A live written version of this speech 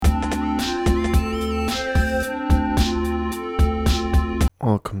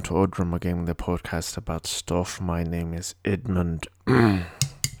to Odruma Gaming, the podcast about stuff. My name is Edmund.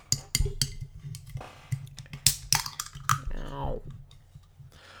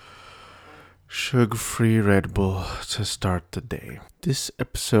 Sugar-free Red Bull to start the day. This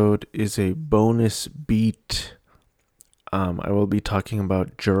episode is a bonus beat. I will be talking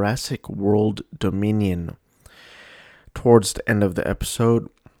about Jurassic World Dominion. Towards the end of the episode,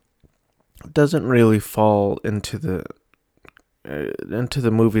 it doesn't really fall into the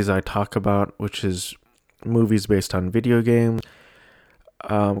movies I talk about, which is movies based on video games,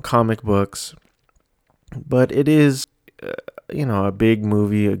 comic books, but it is, a big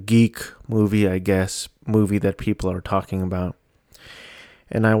movie, a geek movie, I guess, movie that people are talking about.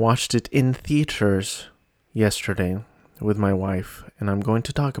 And I watched it in theaters yesterday with my wife, and I'm going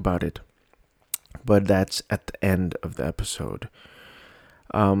to talk about it. But that's at the end of the episode.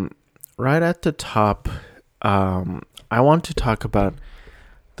 Right at the top, I want to talk about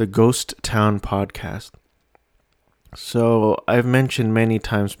the Ghost Town podcast. So I've mentioned many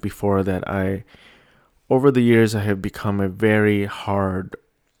times before that over the years, I have become a very hard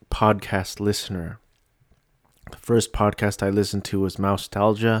podcast listener. The first podcast I listened to was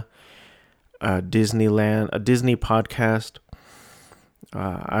Mousetalgia, a Disney podcast.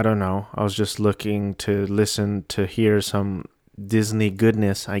 I don't know. I was just looking to hear some Disney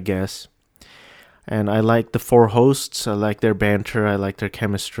goodness, I guess. And I like the four hosts. I like their banter. I like their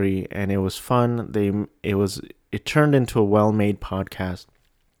chemistry, and it was fun. It turned into a well-made podcast.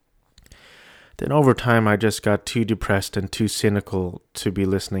 Then over time, I just got too depressed and too cynical to be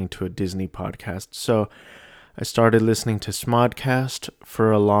listening to a Disney podcast. So I started listening to Smodcast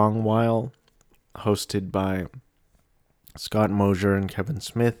for a long while, hosted by Scott Mosier and Kevin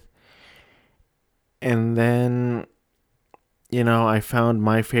Smith. And then, I found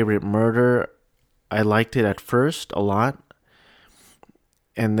My Favorite Murder. I liked it at first a lot.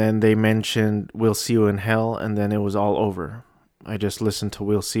 And then they mentioned We'll See You in Hell, and then it was all over. I just listened to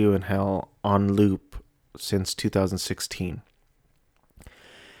We'll See You in Hell on loop since 2016.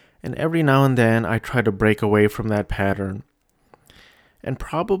 And every now and then I try to break away from that pattern. And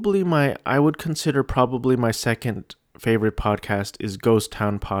I would consider my second favorite podcast is Ghost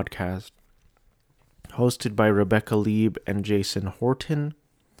Town Podcast, hosted by Rebecca Leib and Jason Horton.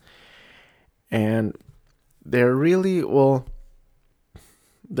 And they're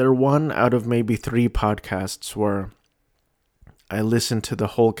one out of maybe 3 podcasts where I listen to the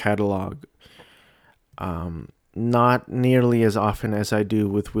whole catalog. Not nearly as often as I do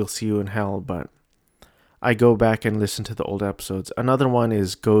with We'll See You in Hell, but I go back and listen to the old episodes. Another one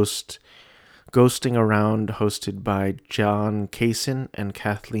is Ghosting Around, hosted by John Kaysen and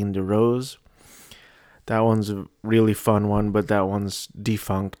Kathleen DeRose. That one's a really fun one, but that one's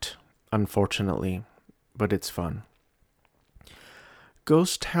defunct, unfortunately, but it's fun.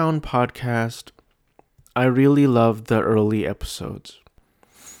 Ghost Town Podcast, I really love the early episodes.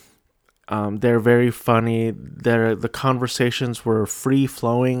 They're very funny. The conversations were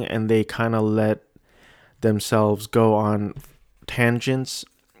free-flowing, and they kind of let themselves go on tangents.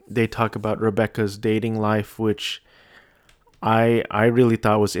 They talk about Rebecca's dating life, which I really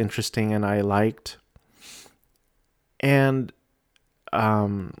thought was interesting and I liked. And,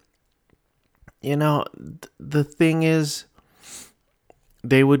 the thing is,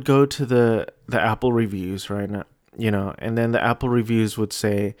 they would go to the Apple reviews right now, and then the Apple reviews would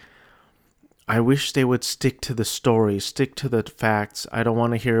say, I wish they would stick to the story, stick to the facts. I don't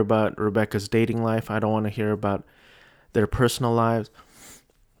want to hear about Rebecca's dating life. I don't want to hear about their personal lives.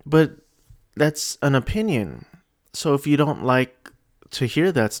 But that's an opinion. So if you don't like to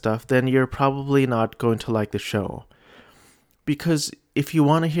hear that stuff, then you're probably not going to like the show. Because if you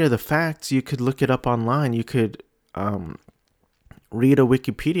want to hear the facts, you could look it up online. You could read a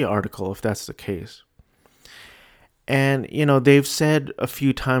Wikipedia article if that's the case. And, they've said a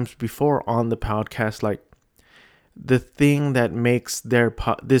few times before on the podcast, like, the thing that makes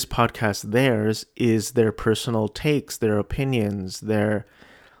this podcast theirs is their personal takes, their opinions, their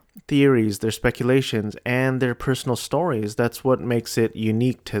theories, their speculations, and their personal stories. That's what makes it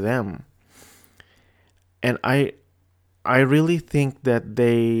unique to them. And I really think that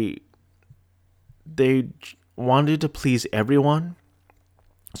they wanted to please everyone,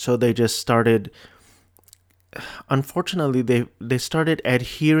 so they just started. Unfortunately, they started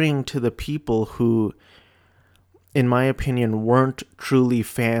adhering to the people who, in my opinion, weren't truly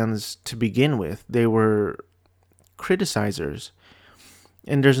fans to begin with. They were criticizers.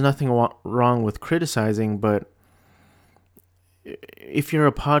 And there's nothing wrong with criticizing, but if you're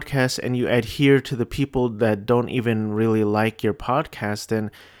a podcast and you adhere to the people that don't even really like your podcast,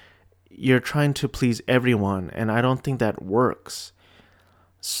 then you're trying to please everyone, and I don't think that works.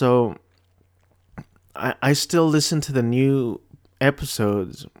 So I still listen to the new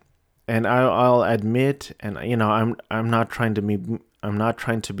episodes, and I'll admit, and I'm not trying to be mean.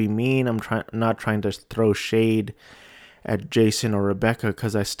 Not trying to throw shade at Jason or Rebecca,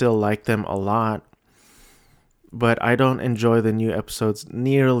 because I still like them a lot. But I don't enjoy the new episodes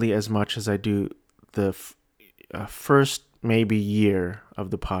nearly as much as I do the first maybe year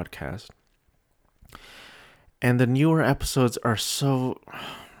of the podcast. And the newer episodes are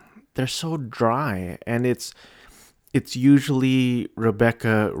they're so dry, and it's usually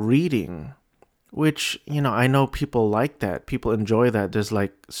Rebecca reading, which, I know people like that. People enjoy that. Just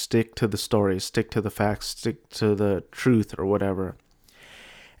like, stick to the story, stick to the facts, stick to the truth or whatever.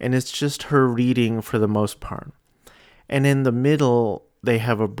 And it's just her reading for the most part. And in the middle, they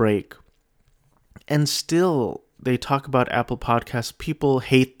have a break. And still, they talk about Apple Podcasts. People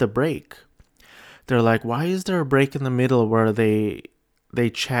hate the break. They're like, why is there a break in the middle where they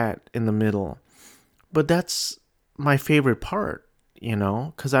chat in the middle? But that's my favorite part,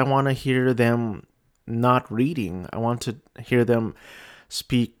 because I want to hear them not reading. I want to hear them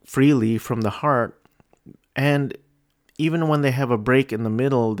speak freely from the heart. And even when they have a break in the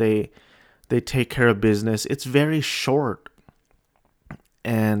middle, they take care of business. It's very short.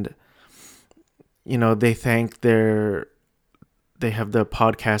 And, they thank they have the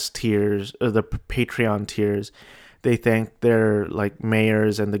podcast tiers, or the Patreon tiers. They thank their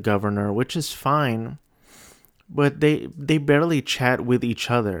mayors and the governor, which is fine. But they barely chat with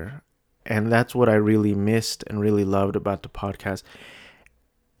each other. And that's what I really missed and really loved about the podcast.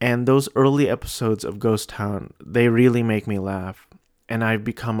 And those early episodes of Ghost Town, they really make me laugh. And I've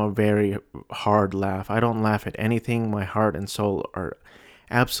become a very hard laugh. I don't laugh at anything. My heart and soul are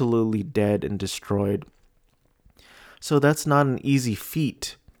absolutely dead and destroyed. So that's not an easy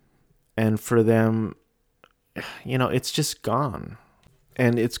feat. And for them, it's just gone.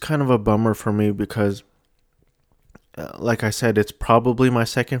 And it's kind of a bummer for me because, like I said, it's probably my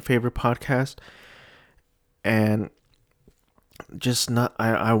second favorite podcast. And just not,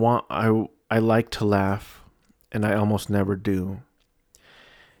 I like to laugh, and I almost never do.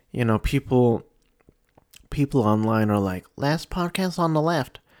 People online are like, last podcast on the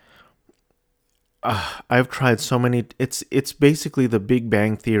left. I've tried so many. It's basically the Big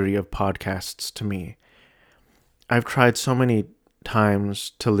Bang Theory of podcasts to me. I've tried so many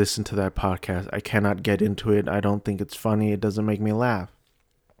times to listen to that podcast. I cannot get into it. I don't think it's funny. It doesn't make me laugh.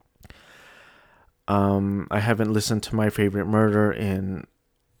 I haven't listened to My Favorite Murder in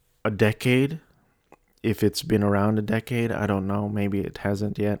a decade. If it's been around a decade, I don't know. Maybe it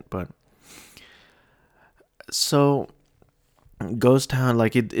hasn't yet, but so Ghost Town,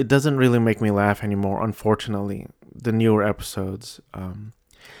 it doesn't really make me laugh anymore, unfortunately. The newer episodes.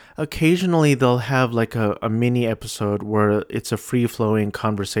 Occasionally they'll have a mini episode where it's a free-flowing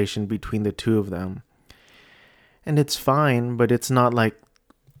conversation between the two of them. And it's fine, but it's not like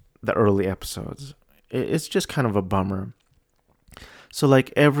the early episodes. It's just kind of a bummer. So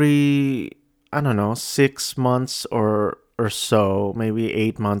every, I don't know, 6 months or so, maybe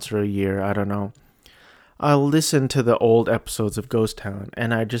 8 months or a year, I don't know, I'll listen to the old episodes of Ghost Town,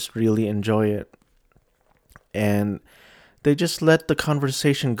 and I just really enjoy it. And they just let the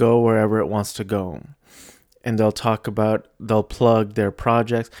conversation go wherever it wants to go. And they'll plug their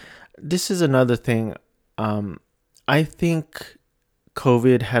projects. This is another thing. I think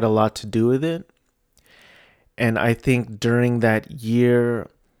COVID had a lot to do with it. And I think during that year,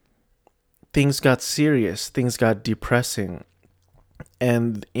 things got serious. Things got depressing.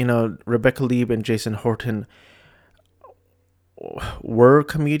 And, Rebecca Leib and Jason Horton were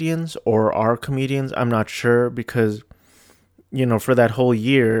comedians or are comedians. I'm not sure because, for that whole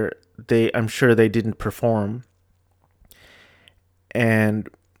year, I'm sure they didn't perform. And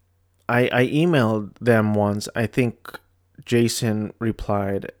I emailed them once. I think Jason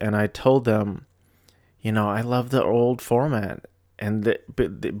replied, and I told them, I love the old format. And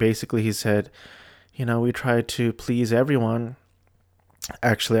basically he said, we try to please everyone.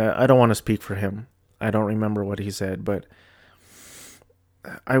 Actually, I don't want to speak for him. I don't remember what he said, but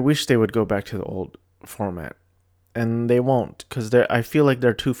I wish they would go back to the old format. And they won't, because I feel like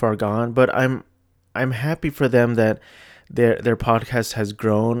they're too far gone. But I'm happy for them that their podcast has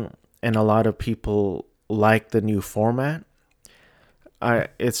grown and a lot of people like the new format. I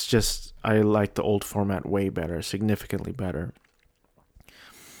like the old format way better, significantly better.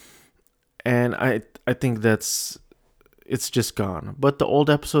 And I think it's just gone. But the old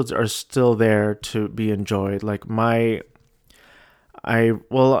episodes are still there to be enjoyed. I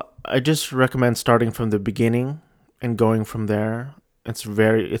just recommend starting from the beginning and going from there. It's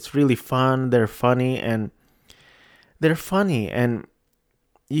really fun. They're funny and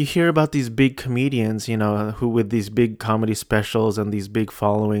you hear about these big comedians, who with these big comedy specials and these big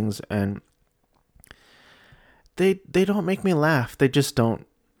followings, and they don't make me laugh. They just don't.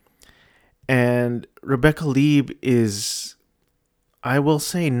 And Rebecca Leib is, I will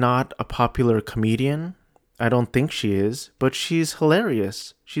say, not a popular comedian. I don't think she is, but she's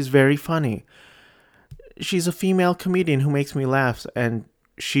hilarious. She's very funny. She's a female comedian who makes me laugh, and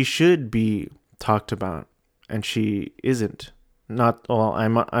she should be talked about, and she isn't. Not well.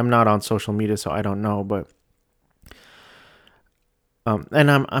 I'm not on social media, so I don't know. But and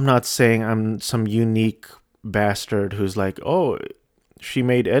I'm not saying I'm some unique bastard who's like, oh, she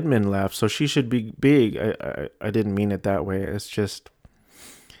made Edmund laugh, so she should be big. I didn't mean it that way. It's just,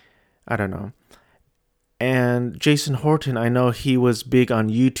 I don't know. And Jason Horton, I know he was big on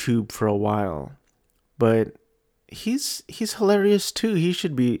YouTube for a while, but he's hilarious too. He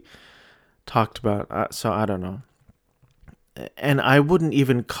should be talked about. So I don't know. And I wouldn't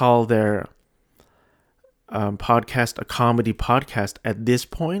even call their podcast a comedy podcast at this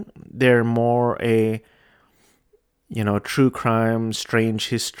point. They're more a, true crime, strange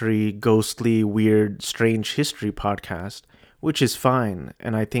history, ghostly, weird, strange history podcast, which is fine.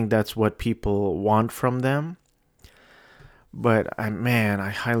 And I think that's what people want from them. But I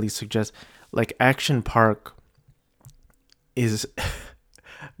highly suggest, like, Action Park is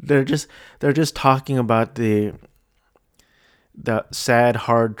they're just talking about the sad,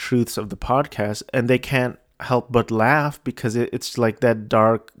 hard truths of the podcast, and they can't help but laugh because it's like that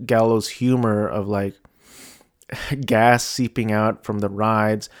dark gallows humor of like gas seeping out from the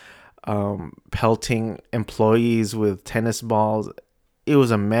rides, pelting employees with tennis balls. It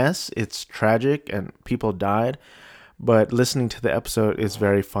was a mess. It's tragic and people died, but listening to the episode is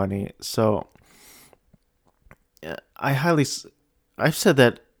very funny. So I've said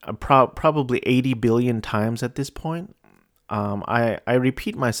that probably 80 billion times at this point. I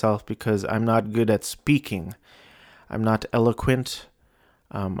repeat myself because I'm not good at speaking. I'm not eloquent.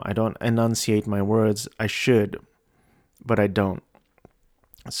 I don't enunciate my words. I should, but I don't.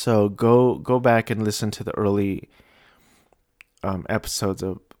 So go back and listen to the early episodes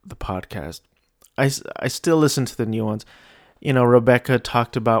of the podcast. I still listen to the new ones. Rebecca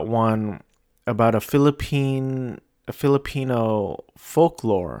talked about one about a Filipino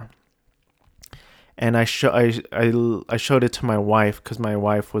folklore. And I showed it to my wife because my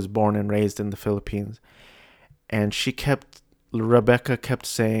wife was born and raised in the Philippines. And Rebecca kept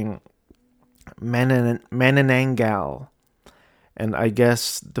saying, Manananggal. And I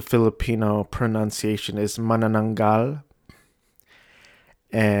guess the Filipino pronunciation is Manananggal.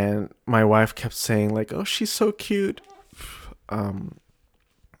 And my wife kept saying, like, oh, she's so cute.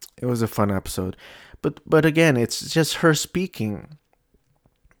 It was a fun episode. But again, it's just her speaking.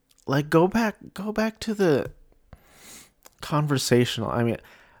 Like, go back to the conversational. I mean,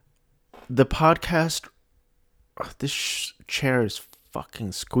 the podcast. This chair is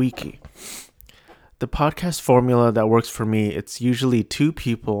fucking squeaky. The podcast formula that works for me, it's usually two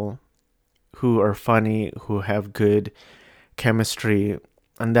people who are funny, who have good chemistry,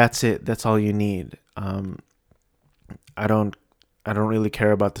 and that's it. That's all you need. I don't really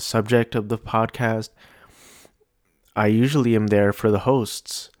care about the subject of the podcast. I usually am there for the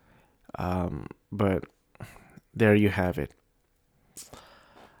hosts. But there you have it.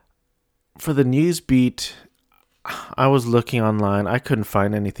 For the news beat, I was looking online. I couldn't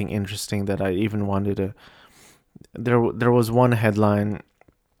find anything interesting that I even wanted to. There was one headline: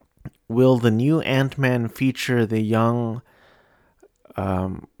 will the new Ant-Man feature the young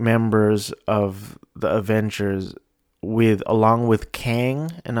members of the Avengers along with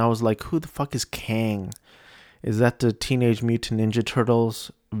Kang? And I was like, who the fuck is Kang? Is that the Teenage Mutant Ninja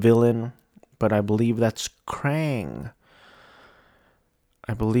Turtles villain? But I believe that's Krang.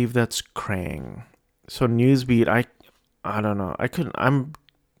 So Newsbeat, I don't know. I'm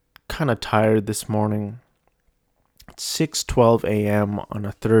kind of tired this morning. It's 6:12 a.m. on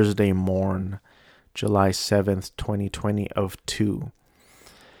a Thursday morn, July 7th, 2020 of 2.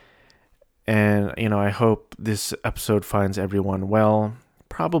 And, I hope this episode finds everyone well.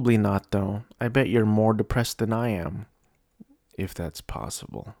 Probably not, though. I bet you're more depressed than I am, if that's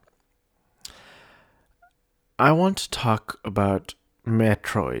possible. I want to talk about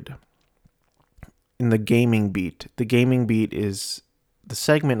Metroid in the Gaming Beat. The Gaming Beat is the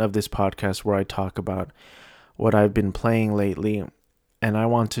segment of this podcast where I talk about what I've been playing lately, and I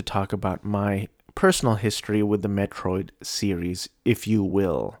want to talk about my personal history with the Metroid series, if you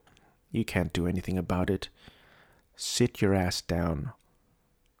will. You can't do anything about it. Sit your ass down,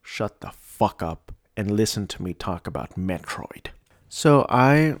 shut the fuck up, and listen to me talk about Metroid. So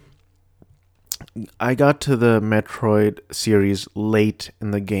I I got to the Metroid series late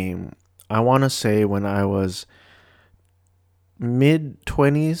in the game. I want to say when I was mid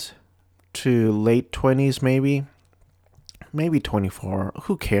 20s to late 20s, maybe 24.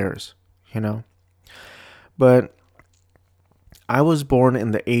 Who cares, you know? But I was born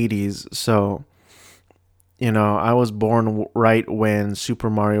in the 80s, so I was born right when Super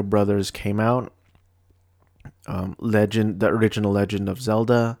Mario Brothers came out. The original Legend of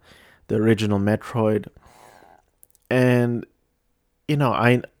Zelda, the original Metroid, and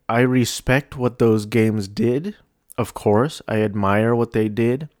I respect what those games did. Of course, I admire what they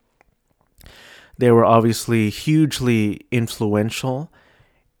did. They were obviously hugely influential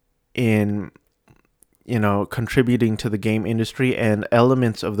in contributing to the game industry, and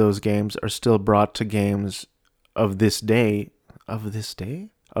elements of those games are still brought to games of today,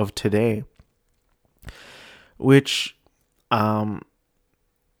 which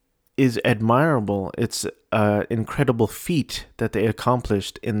is admirable. It's an incredible feat that they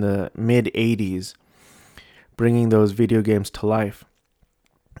accomplished in the mid 80s, bringing those video games to life.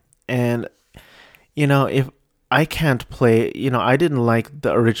 And if I can't play, I didn't like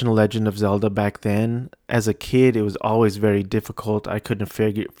the original Legend of Zelda back then. As a kid, it was always very difficult. I couldn't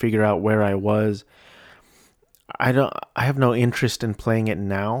figure out where I was. I have no interest in playing it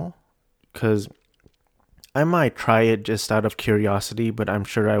now, because I might try it just out of curiosity, but I'm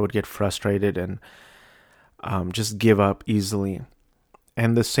sure I would get frustrated and just give up easily.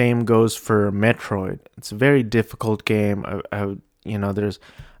 And the same goes for Metroid. It's a very difficult game. I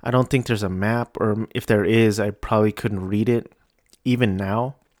don't think there's a map, or if there is, I probably couldn't read it, even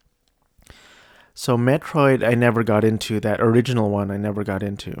now. So Metroid, I never got into. That original one, I never got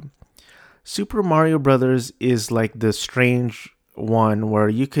into. Super Mario Brothers is like the strange one where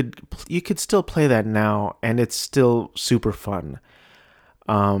you could still play that now, and it's still super fun.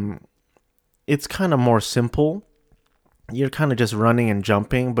 It's kind of more simple. You're kind of just running and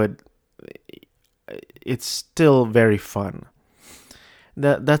jumping, but it's still very fun.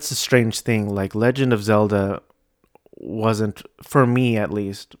 That's a strange thing. Like, Legend of Zelda wasn't, for me at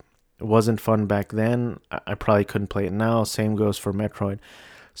least, it wasn't fun back then. I probably couldn't play it now. Same goes for Metroid.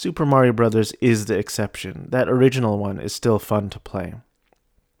 Super Mario Brothers is the exception. That original one is still fun to play.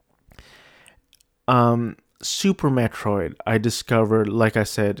 Super Metroid, I discovered, like I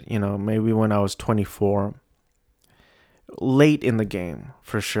said, maybe when I was 24. Late in the game,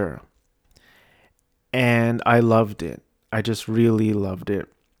 for sure. And I loved it. I just really loved it.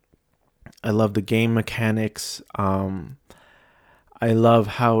 I love the game mechanics. I love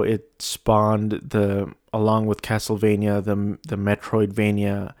how it spawned along with Castlevania, the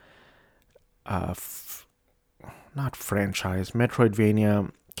Metroidvania, not franchise,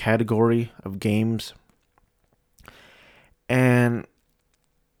 Metroidvania category of games. And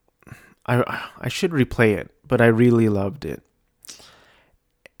I should replay it, but I really loved it.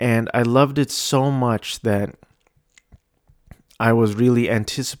 And I loved it so much that I was really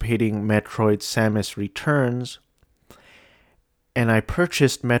anticipating Metroid Samus Returns, and I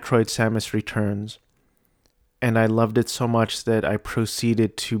purchased Metroid Samus Returns, and I loved it so much that I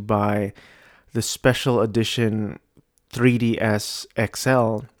proceeded to buy the special edition 3DS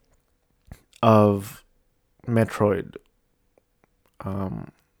XL of Metroid.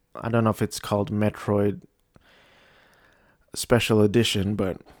 I don't know if it's called Metroid Special Edition,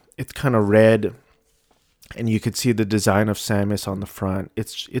 but it's kind of red, and you could see the design of Samus on the front.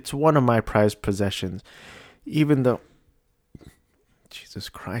 It's one of my prized possessions, even though, Jesus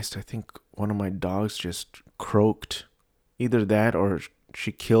Christ, I think one of my dogs just croaked. Either that or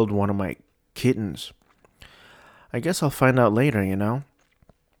she killed one of my kittens. I guess I'll find out later,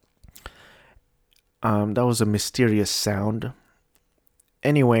 That was a mysterious sound.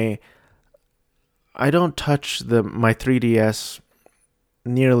 Anyway, I don't touch my 3DS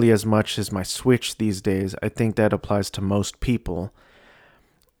nearly as much as my Switch these days. I think that applies to most people.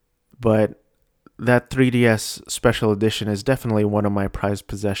 But that 3DS Special Edition is definitely one of my prized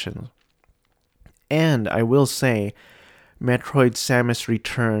possessions. And I will say, Metroid Samus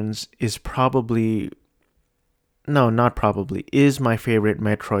Returns is is my favorite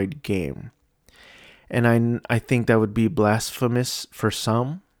Metroid game. And I think that would be blasphemous for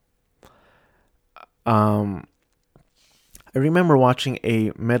some. I remember watching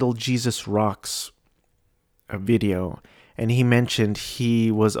a Metal Jesus Rocks video, and he mentioned he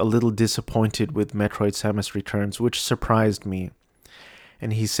was a little disappointed with Metroid Samus Returns, which surprised me.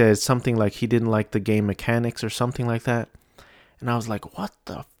 And he said something like he didn't like the game mechanics or something like that. And I was like, what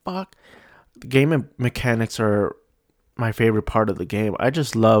the fuck? The game mechanics are my favorite part of the game. I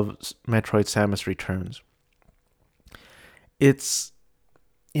just love Metroid Samus Returns. It's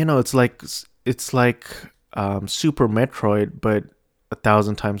like it's like Super Metroid, but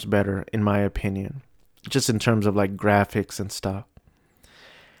 1,000 times better, in my opinion. Just in terms of like graphics and stuff.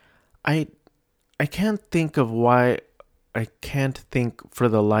 I I can't think of why. I can't think for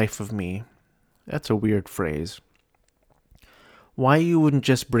the life of me. That's a weird phrase. Why you wouldn't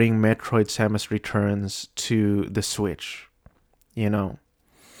just bring Metroid Samus Returns to the Switch? You know,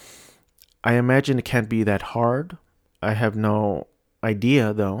 I imagine it can't be that hard. I have no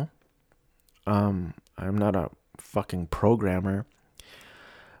idea though. I'm not a fucking programmer,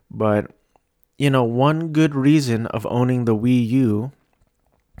 but one good reason of owning the Wii U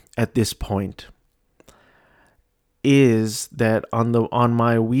at this point is that on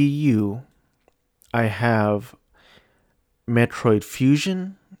my Wii U, I have Metroid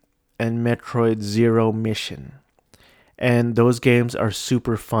Fusion and Metroid Zero Mission. And those games are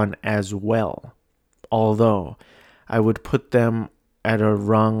super fun as well. Although I would put them at a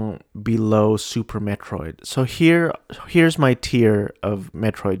rung below Super Metroid. So here's my tier of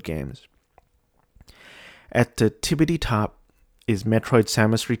Metroid games. At the tippity top is Metroid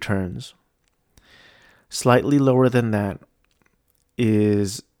Samus Returns. Slightly lower than that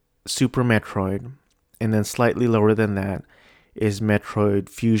is Super Metroid. And then slightly lower than that is Metroid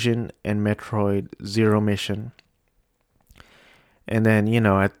Fusion and Metroid Zero Mission. And then,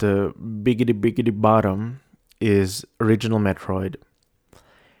 at the biggity bottom is Original Metroid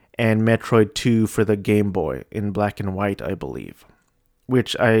and Metroid 2 for the Game Boy in black and white, I believe,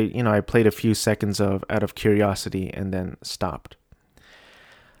 which I played a few seconds of out of curiosity and then stopped.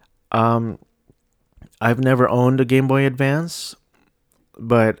 I've never owned a Game Boy Advance,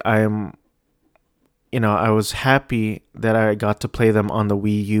 but I was happy that I got to play them on the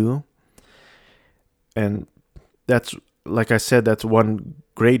Wii U. And that's, like I said, that's one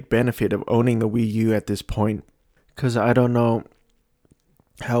great benefit of owning the Wii U at this point. Because I don't know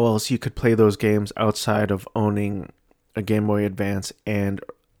how else you could play those games outside of owning a Game Boy Advance and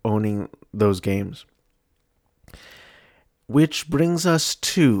owning those games. Which brings us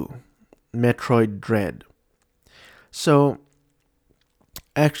to Metroid Dread. So,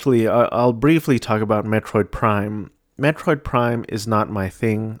 actually, I'll briefly talk about Metroid Prime. Metroid Prime is not my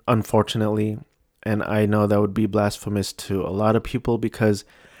thing, unfortunately. And I know that would be blasphemous to a lot of people because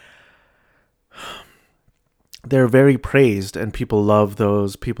they're very praised and people love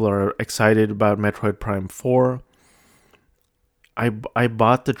those. People are excited about Metroid Prime 4. I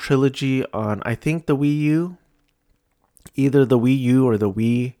bought the trilogy on, I think, the Wii U. Either the Wii U or the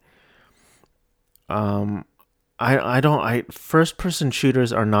Wii. First person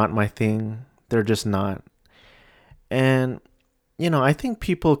shooters are not my thing. They're just not. And, I think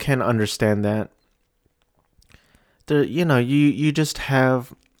people can understand that. You just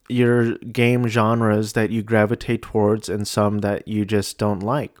have your game genres that you gravitate towards and some that you just don't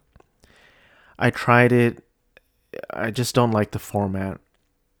like. I tried it. I just don't like the format.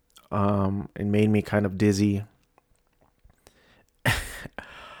 It made me kind of dizzy.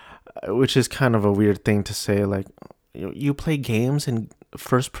 Which is kind of a weird thing to say. Like, you play games and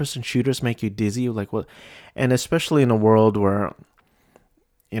first-person shooters make you dizzy? Like, what? And especially in a world where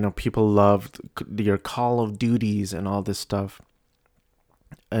people loved your Call of Duties and all this stuff.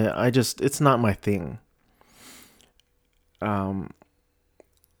 It's not my thing.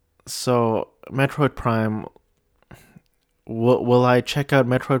 So Metroid Prime, will I check out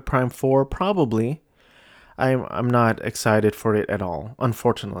Metroid Prime 4? Probably. I'm not excited for it at all,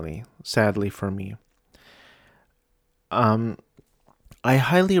 unfortunately, sadly for me. I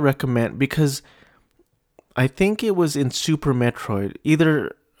highly recommend, because I think it was in Super Metroid,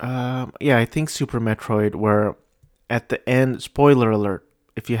 I think Super Metroid, where at the end, spoiler alert,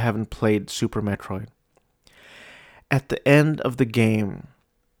 if you haven't played Super Metroid, at the end of the game,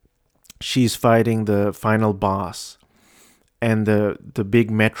 she's fighting the final boss, and the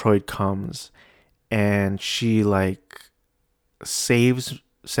big Metroid comes, and she saves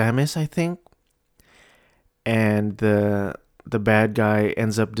Samus, I think, and the bad guy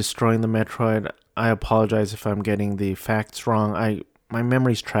ends up destroying the Metroid. I apologize if I'm getting the facts wrong. My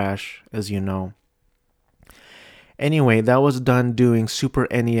memory's trash, as you know. Anyway, that was done doing Super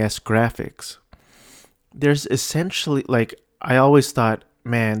NES graphics. There's essentially, I always thought,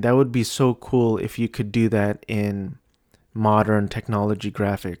 man, that would be so cool if you could do that in modern technology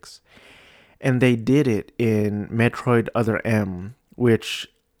graphics. And they did it in Metroid Other M, which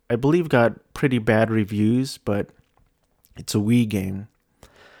I believe got pretty bad reviews, but it's a Wii game.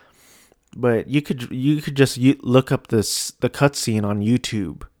 But you could just look up the cutscene on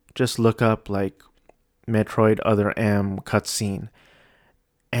YouTube. Just look up Metroid Other M cutscene,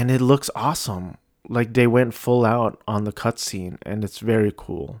 and it looks awesome. Like, they went full out on the cutscene, and it's very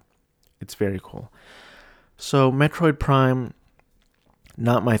cool. It's very cool. So Metroid Prime,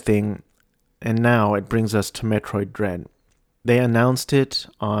 not my thing. And now it brings us to Metroid Dread. They announced it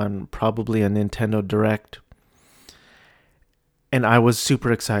on probably a Nintendo Direct. And I was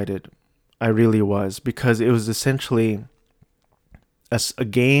super excited. I really was. Because it was essentially a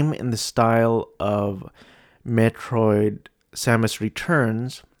game in the style of Metroid Samus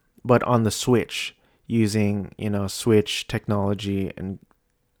Returns, but on the Switch, using, Switch technology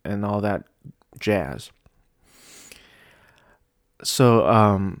and all that jazz.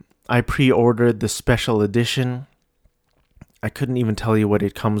 So I pre-ordered the special edition. I couldn't even tell you what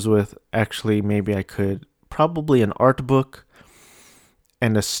it comes with. Actually, maybe I could. Probably an art book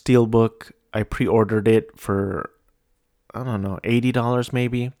and a steel book. I pre-ordered it for, I don't know, $80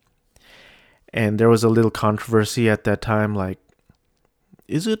 maybe. And there was a little controversy at that time, like,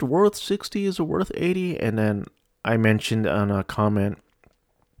 is it worth 60? Is it worth 80? And then I mentioned on a comment,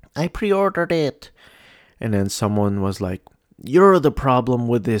 I pre-ordered it. And then someone was like, you're the problem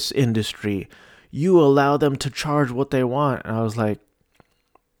with this industry. You allow them to charge what they want. And I was like,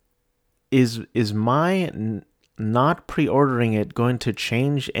 is my not pre-ordering it going to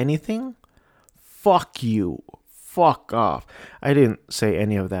change anything? Fuck you. Fuck off. I didn't say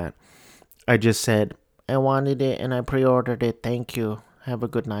any of that. I just said, I wanted it and I pre-ordered it. Thank you. Have a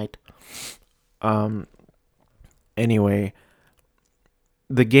good night. Anyway,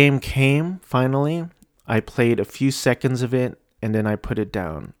 the game came finally. I played a few seconds of it and then I put it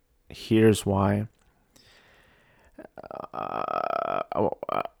down. Here's why. I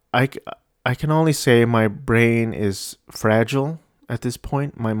can only say my brain is fragile at this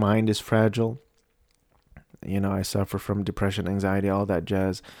point. My mind is fragile. I suffer from depression, anxiety, all that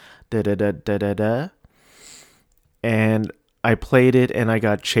jazz. Da-da-da-da-da-da. And I played it and I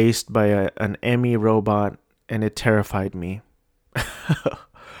got chased by an Emmy robot and it terrified me.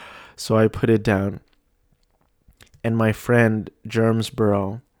 So I put it down. And my friend,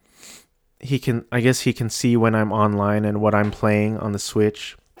 Germsboro, I guess he can see when I'm online and what I'm playing on the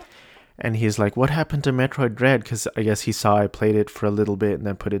Switch. And he's like, what happened to Metroid Dread? Because I guess he saw I played it for a little bit and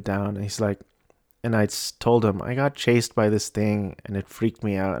then put it down. And he's like, and I told him, I got chased by this thing and it freaked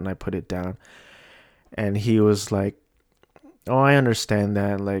me out and I put it down. And he was like, oh, I understand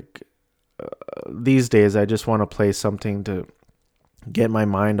that. Like, these days I just want to play something to get my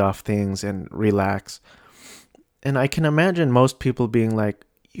mind off things and relax. And I can imagine most people being like,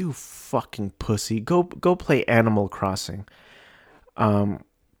 you fucking pussy, go play Animal Crossing. I'm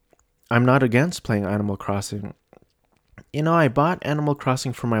not against playing Animal Crossing. I bought Animal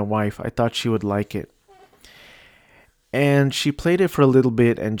Crossing for my wife. I thought she would like it. And she played it for a little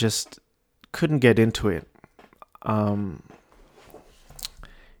bit and just couldn't get into it.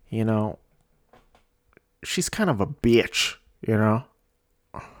 She's kind of a bitch,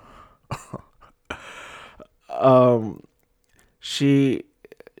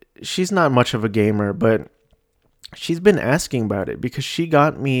 she's not much of a gamer, but she's been asking about it because she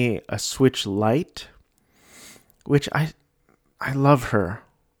got me a Switch Lite, which I love her.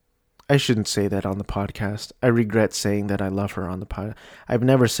 I shouldn't say that on the podcast. I regret saying that I love her on the podcast. I've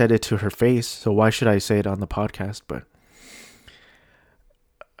never said it to her face, so why should I say it on the podcast? But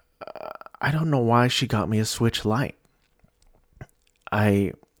I don't know why she got me a Switch Lite.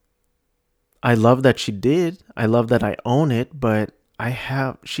 I love that she did. I love that I own it, but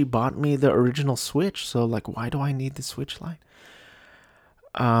she bought me the original Switch, so like, why do I need the Switch Lite?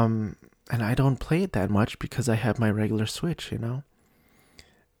 And I don't play it that much because I have my regular Switch,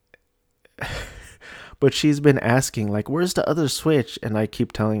 But she's been asking, like, where's the other Switch? And I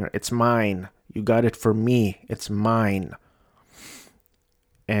keep telling her, it's mine. You got it for me. It's mine.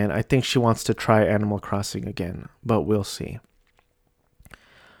 And I think she wants to try Animal Crossing again, but we'll see.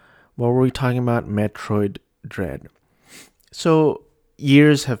 What were we talking about? Metroid Dread. So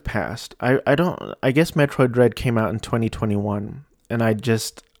years have passed. I guess Metroid Dread came out in 2021, and I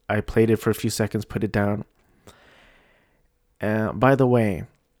played it for a few seconds, put it down. By the way,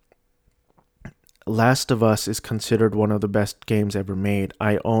 Last of Us is considered one of the best games ever made.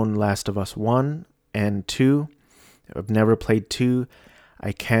 I own Last of Us 1 and 2. I've never played 2.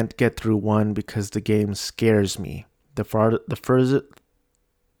 I can't get through 1 because the game scares me. The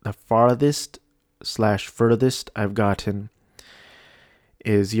farthest/furthest I've gotten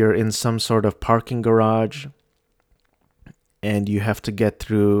is you're in some sort of parking garage and you have to get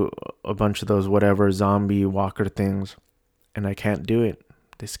through a bunch of those whatever zombie walker things, and I can't do it.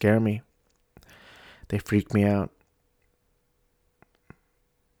 They scare me. They freak me out.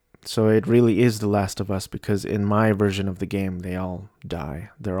 So it really is The Last of Us, because in my version of the game, they all die.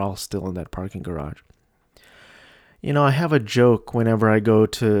 They're all still in that parking garage. I have a joke whenever I go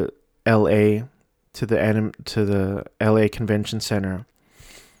to LA to the LA Convention Center,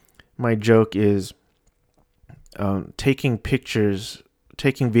 my joke is taking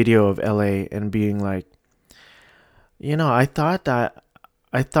video of LA and being like, I thought that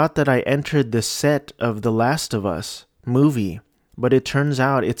I entered the set of The Last of Us movie, but it turns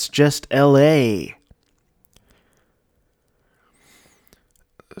out it's just LA.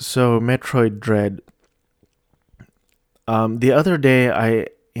 So Metroid Dread. The other day I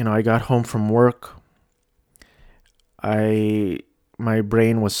got home from work. My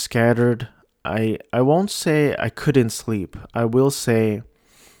brain was scattered. I won't say I couldn't sleep. I will say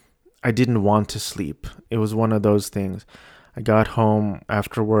I didn't want to sleep. It was one of those things. I got home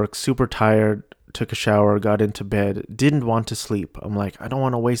after work, super tired, took a shower, got into bed, didn't want to sleep. I'm like, I don't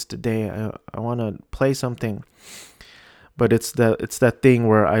want to waste a day. I want to play something. But it's that thing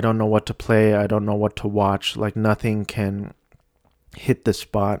where I don't know what to play. I don't know what to watch. Like nothing can hit the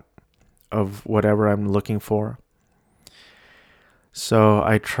spot of whatever I'm looking for. So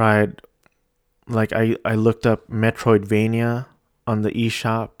I tried, I looked up Metroidvania on the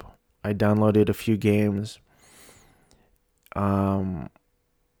eShop. I downloaded a few games. And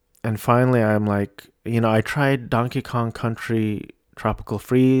finally I'm like, I tried Donkey Kong Country Tropical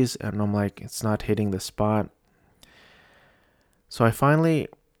Freeze, and I'm like, it's not hitting the spot. So I finally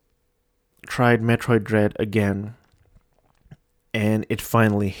tried Metroid Dread again, and it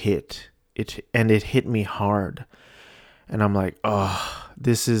finally hit. It hit me hard. And I'm like, oh,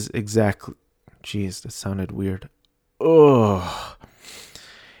 this is exactly... Jeez, that sounded weird. Oh,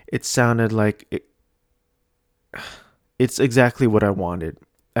 it sounded like... It's exactly what I wanted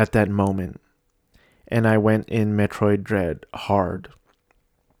at that moment. And I went in Metroid Dread hard.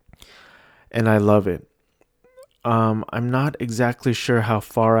 And I love it. I'm not exactly sure how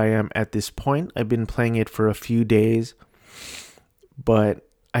far I am at this point. I've been playing it for a few days. But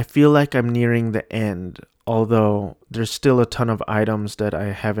I feel like I'm nearing the end. Although there's still a ton of items that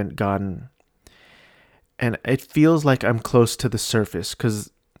I haven't gotten. And it feels like I'm close to the surface. Because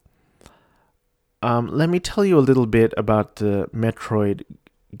let me tell you a little bit about the Metroid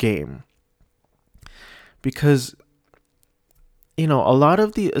game. Because, a lot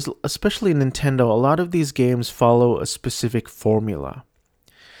of especially Nintendo, a lot of these games follow a specific formula.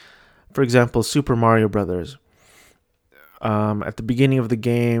 For example, Super Mario Brothers. At the beginning of the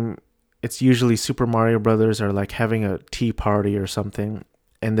game, it's usually Super Mario Brothers are like having a tea party or something.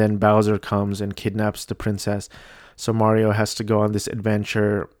 And then Bowser comes and kidnaps the princess. So Mario has to go on this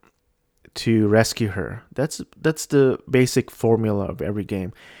adventure to rescue her. That's the basic formula of every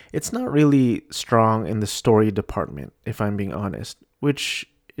game. It's not really strong in the story department, if I'm being honest, which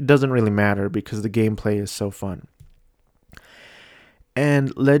it doesn't really matter because the gameplay is so fun.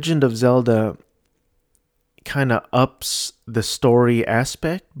 And Legend of Zelda kind of ups the story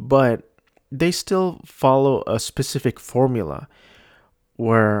aspect, but they still follow a specific formula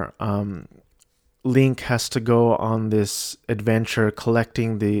where Link has to go on this adventure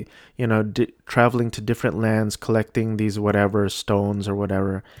collecting the, traveling to different lands, collecting these whatever stones or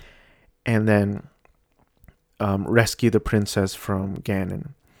whatever, and then rescue the princess from Ganon.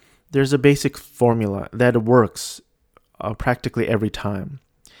 There's a basic formula that works practically every time.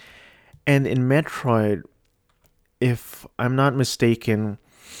 And in Metroid, if I'm not mistaken,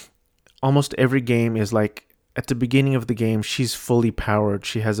 almost every game is like, at the beginning of the game, she's fully powered.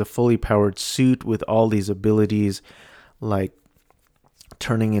 She has a fully powered suit with all these abilities, like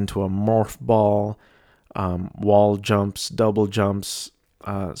turning into a morph ball, wall jumps, double jumps,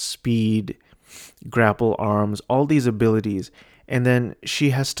 speed, grapple arms, all these abilities. And then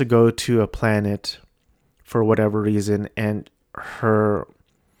she has to go to a planet for whatever reason, and her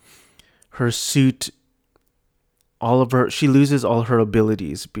suit, she loses all her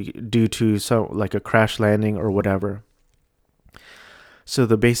abilities due to like a crash landing or whatever. So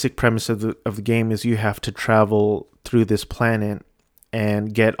the basic premise of the game is you have to travel through this planet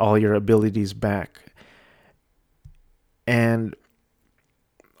and get all your abilities back. And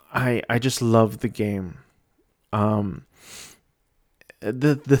I just love the game.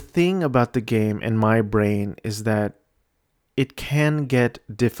 The thing about the game in my brain is that it can get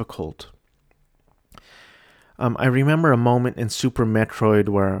difficult. I remember a moment in Super Metroid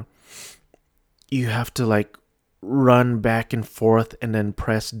where you have to like run back and forth and then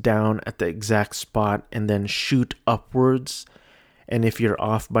press down at the exact spot and then shoot upwards. And if you're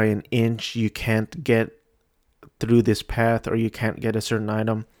off by an inch, you can't get through this path or you can't get a certain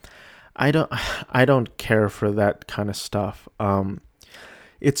item. I don't care for that kind of stuff.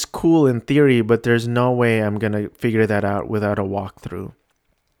 It's cool in theory, but there's no way I'm going to figure that out without a walkthrough.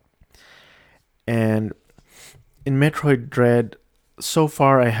 And in Metroid Dread, so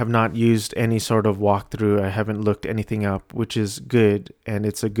far I have not used any sort of walkthrough. I haven't looked anything up, which is good, and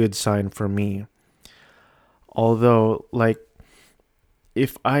it's a good sign for me. Although, like,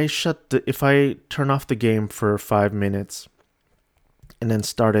 if I turn off the game for 5 minutes and then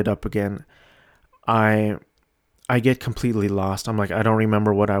start it up again, I get completely lost. I'm like, I don't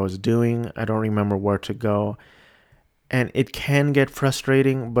remember what I was doing. I don't remember where to go. And it can get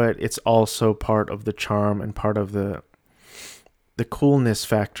frustrating, but it's also part of the charm and part of the coolness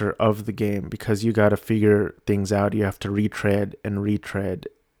factor of the game, because you got to figure things out. You have to retread and retread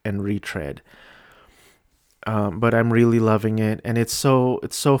and retread. But I'm really loving it, and it's so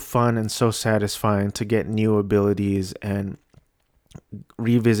fun and so satisfying to get new abilities and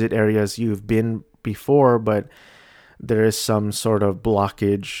revisit areas you've been before, but there is some sort of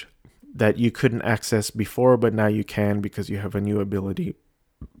blockage that you couldn't access before, but now you can because you have a new ability.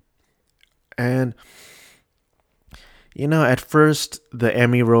 And at first the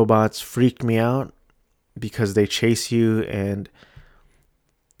Emmy robots freaked me out because they chase you and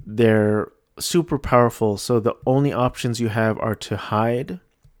they're super powerful. So the only options you have are to hide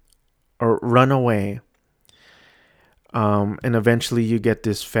or run away. And eventually you get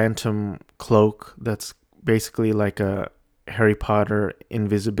this phantom cloak that's basically like a Harry Potter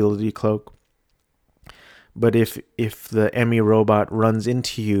invisibility cloak. But if the Emmy robot runs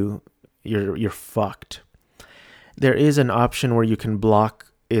into you, you're fucked. There is an option where you can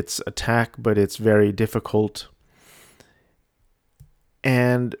block its attack, but it's very difficult.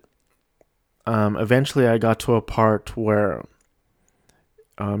 And eventually I got to a part where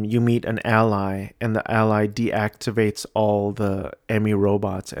you meet an ally, and the ally deactivates all the Emmy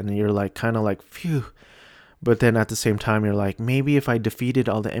robots, and you're like, kind of like, phew. But then at the same time, you're like, maybe if I defeated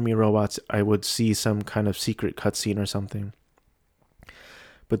all the Emmy robots, I would see some kind of secret cutscene or something.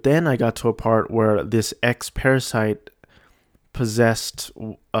 But then I got to a part where this ex-parasite possessed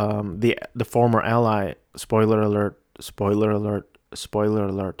the former ally. Spoiler alert, spoiler alert, spoiler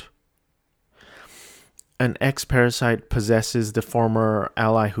alert. An ex-parasite possesses the former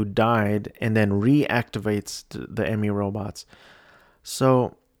ally who died and then reactivates the Emmy robots.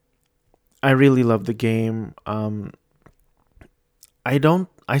 So I really love the game. I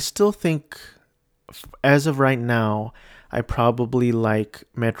still think, as of right now, I probably like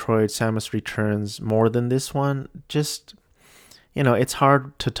Metroid Samus Returns more than this one. Just, it's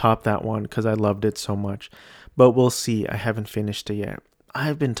hard to top that one because I loved it so much. But we'll see. I haven't finished it yet.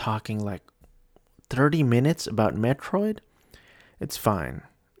 I've been talking like 30 minutes about Metroid. It's fine.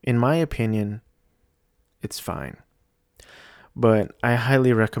 In my opinion, it's fine. But I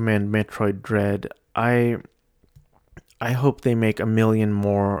highly recommend Metroid Dread. I hope they make 1 million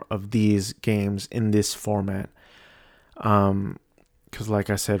more of these games in this format. Because like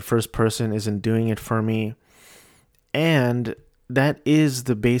I said, first person isn't doing it for me. And that is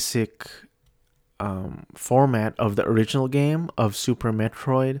the basic format of the original game of Super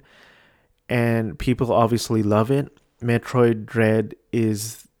Metroid. And people obviously love it. Metroid Dread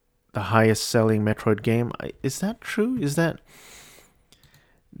is the highest selling Metroid game. Is that true? Did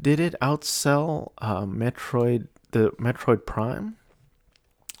it outsell the Metroid Prime?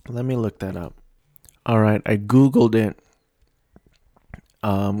 Let me look that up. All right, I Googled it.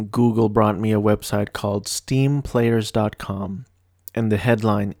 Google brought me a website called steamplayers.com, and the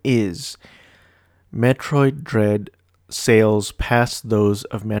headline is Metroid Dread sales past those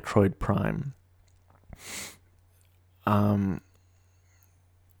of Metroid Prime.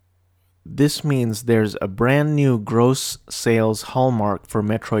 This means there's a brand new gross sales hallmark for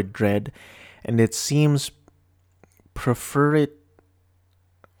Metroid Dread, and it seems prefer it.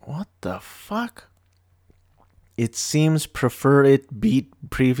 What the fuck? It seems prefer it beat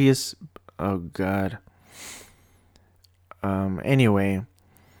previous. Oh god. Anyway,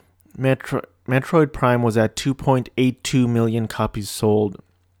 Metroid Prime was at 2.82 million copies sold,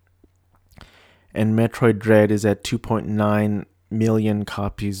 and Metroid Dread is at 2.9 million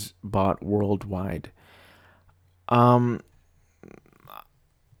copies bought worldwide. I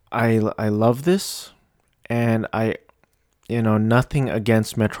love this, and nothing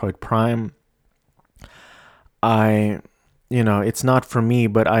against Metroid Prime. It's not for me,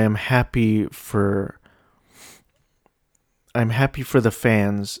 but I'm happy for the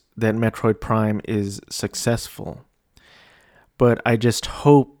fans that Metroid Prime is successful. But I just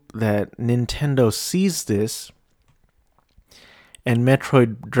hope that Nintendo sees this, and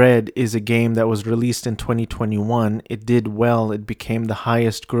Metroid Dread is a game that was released in 2021. It did well. It became the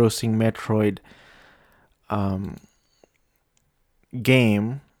highest grossing Metroid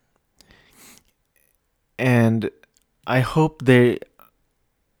game. And I hope they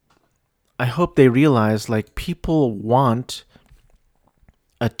realize, like, people want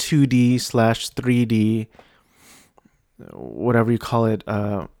a 2D slash 3D, whatever you call it.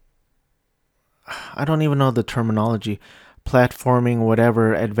 I don't even know the terminology. Platforming,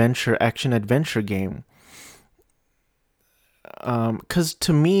 whatever, action adventure game. Because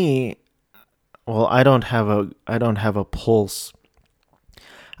to me, well, I don't have a pulse.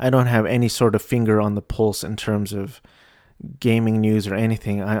 I don't have any sort of finger on the pulse in terms of gaming news or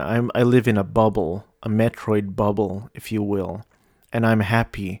anything. I live in a bubble, a Metroid bubble, if you will, and I'm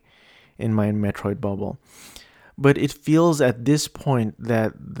happy in my Metroid bubble. But it feels at this point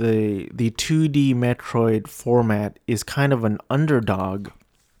that the 2D Metroid format is kind of an underdog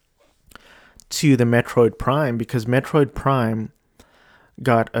to the Metroid Prime, because Metroid Prime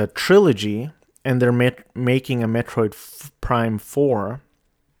got a trilogy and they're making a Metroid Prime 4.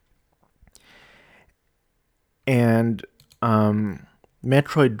 And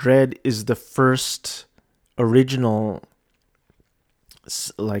Metroid Dread is the first original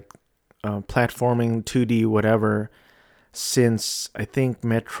platforming 2D whatever since I think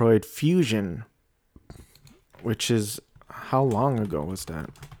Metroid Fusion, which is, how long ago was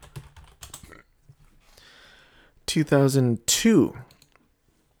that? 2002.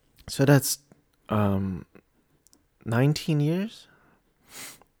 So that's 19 years.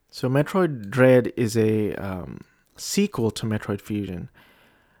 So Metroid Dread is a sequel to Metroid Fusion.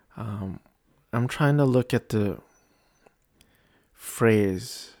 I'm trying to look at the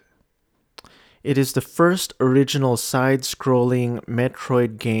phrase. It is the first original side-scrolling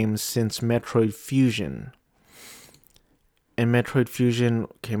Metroid game since Metroid Fusion. And Metroid Fusion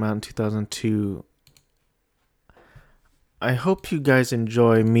came out in 2002. I hope you guys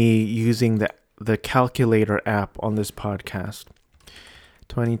enjoy me using the calculator app on this podcast.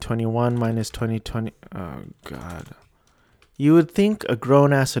 2021 minus 2020. Oh, God. You would think a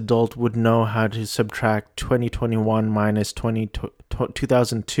grown-ass adult would know how to subtract 2021 minus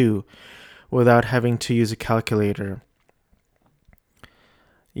 2002 without having to use a calculator.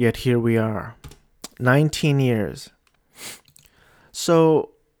 Yet here we are. 19 years.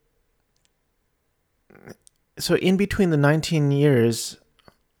 So in between the 19 years,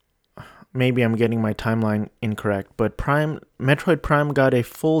 maybe I'm getting my timeline incorrect, but Metroid Prime got a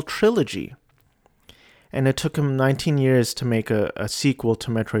full trilogy. And it took him 19 years to make a sequel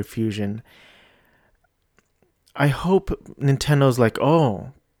to Metroid Fusion. I hope Nintendo's like,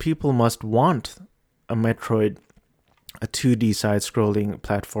 oh, people must want a Metroid, a 2D side-scrolling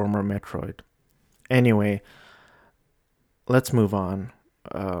platformer Metroid. Anyway, let's move on.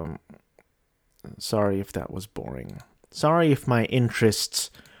 Sorry if that was boring. Sorry if my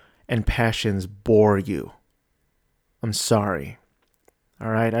interests and passions bore you. I'm sorry. All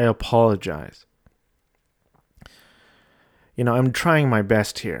right, I apologize. I'm trying my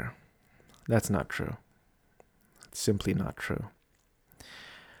best here. That's not true. It's simply not true.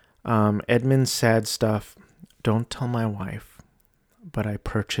 Edmund's sad stuff. Don't tell my wife, but I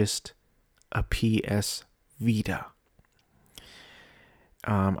purchased a PS Vita.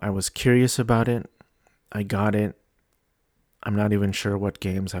 I was curious about it. I got it. I'm not even sure what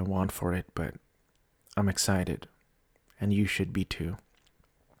games I want for it, but I'm excited. And you should be too.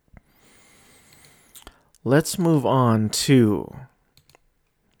 Let's move on to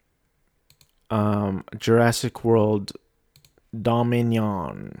Jurassic World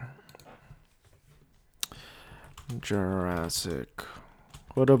Dominion. Jurassic.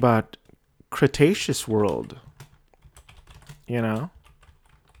 What about Cretaceous World?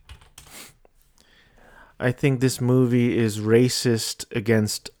 I think this movie is racist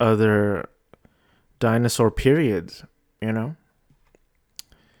against other dinosaur periods,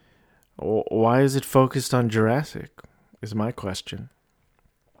 Why is it focused on Jurassic, is my question.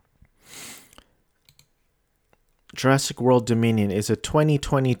 Jurassic World Dominion is a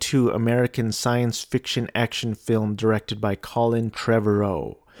 2022 American science fiction action film directed by Colin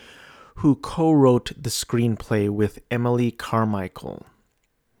Trevorrow, who co-wrote the screenplay with Emily Carmichael.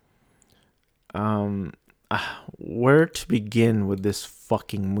 Where to begin with this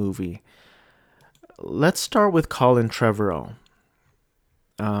fucking movie? Let's start with Colin Trevorrow.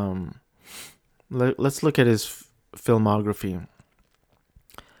 Let's look at his filmography.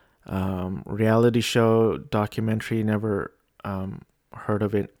 Reality show, documentary, never heard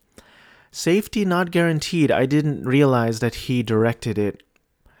of it. Safety Not Guaranteed. I didn't realize that he directed it.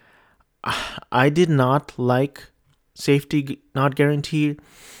 I did not like Safety Not Guaranteed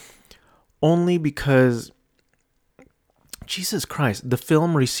only because, Jesus Christ, the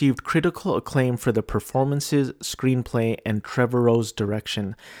film received critical acclaim for the performances, screenplay, and Trevorrow's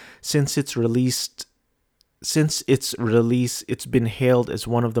direction. Since its release, it's been hailed as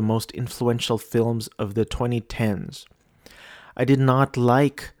one of the most influential films of the 2010s. I did not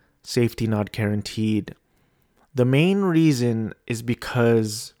like Safety Not Guaranteed. The main reason is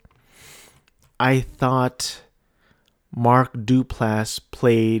because I thought Mark Duplass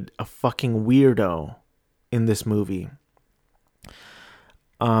played a fucking weirdo in this movie.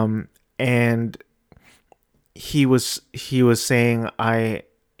 And he was saying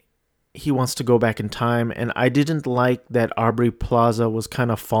he wants to go back in time, and I didn't like that Aubrey Plaza was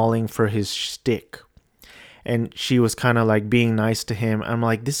kind of falling for his shtick. And she was kind of like being nice to him. I'm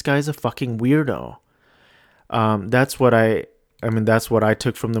like, this guy's a fucking weirdo. That's what I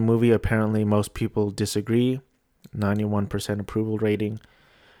took from the movie. Apparently most people disagree. 91% approval rating.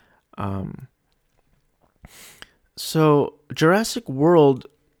 So Jurassic World,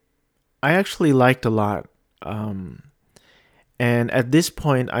 I actually liked a lot. And at this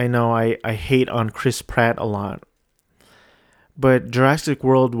point, I know I hate on Chris Pratt a lot. But Jurassic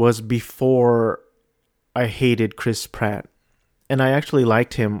World was before I hated Chris Pratt. And I actually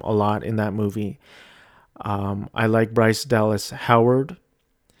liked him a lot in that movie. I like Bryce Dallas Howard.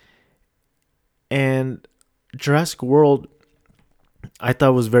 And Jurassic World, I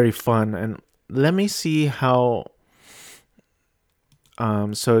thought was very fun. And let me see how...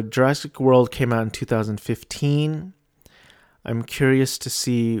 So Jurassic World came out in 2015. I'm curious to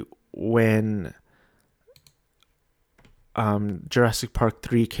see when Jurassic Park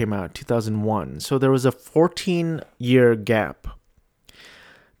 3 came out, 2001. So there was a 14-year gap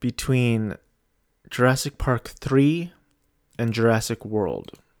between Jurassic Park 3 and Jurassic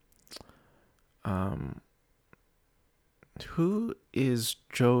World. Who is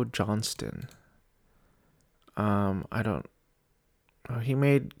Joe Johnston? I don't... Oh, he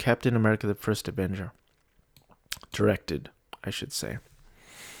made Captain America the First Avenger. Directed, I should say.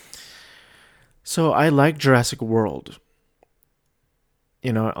 So I like Jurassic World.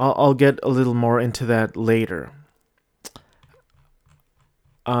 You know, I'll get a little more into that later.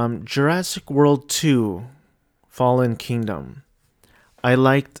 Jurassic World 2, Fallen Kingdom, I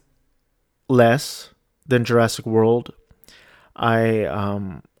liked less than Jurassic World.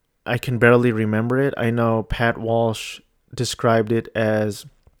 I can barely remember it. I know Pat Walsh described it as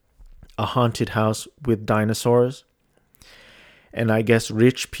a haunted house with dinosaurs. And I guess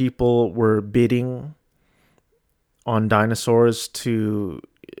rich people were bidding on dinosaurs to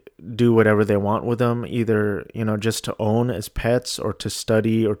do whatever they want with them, either, you know, just to own as pets or to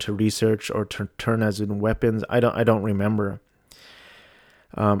study or to research or to turn as in weapons. I don't remember.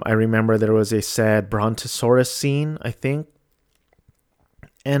 I remember there was a sad Brontosaurus scene, I think.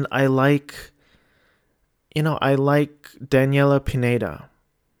 And I like Daniela Pineda.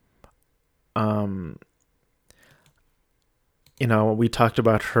 We talked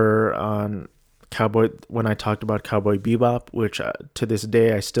about her on when I talked about Cowboy Bebop, which to this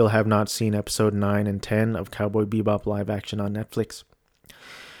day I still have not seen episode 9 and 10 of Cowboy Bebop live action on Netflix.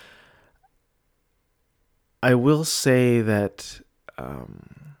 I will say that,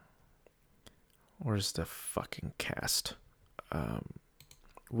 where's the fucking cast?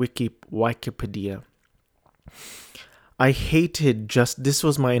 Wikipedia. I hated this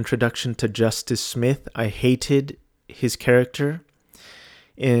was my introduction to Justice Smith. I hated his character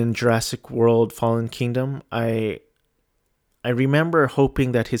in Jurassic World Fallen Kingdom. I remember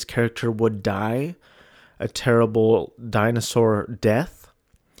hoping that his character would die a terrible dinosaur death.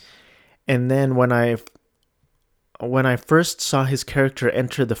 And then when I first saw his character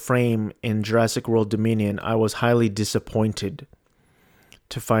enter the frame in Jurassic World Dominion, I was highly disappointed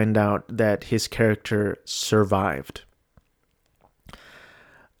to find out that his character survived.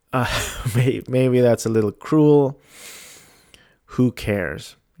 Maybe that's a little cruel. Who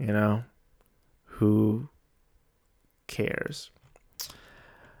cares? Who cares?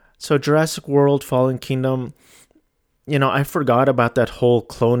 So Jurassic World Fallen Kingdom, I forgot about that whole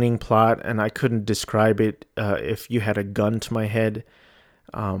cloning plot, and I couldn't describe it if you had a gun to my head.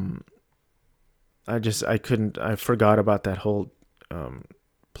 I forgot about that whole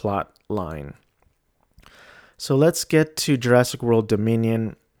plot line. So let's get to Jurassic World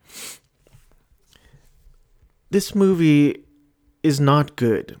Dominion. This movie is not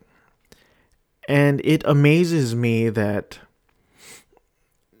good. And it amazes me that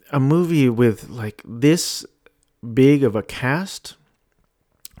a movie with like this big of a cast,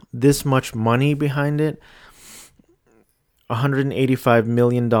 this much money behind it, $185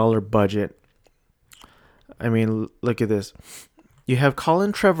 million budget. I mean, look at this. You have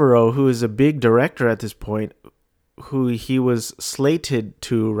Colin Trevorrow, who is a big director at this point, who he was slated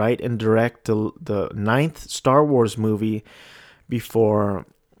to write and direct the 9th Star Wars movie before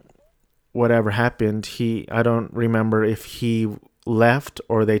whatever happened. I don't remember if he left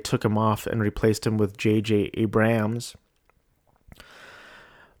or they took him off and replaced him with J.J. Abrams.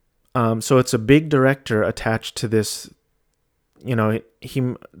 So it's a big director attached to this.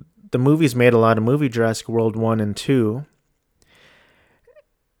 The movies made a lot of movie, Jurassic World 1 and 2.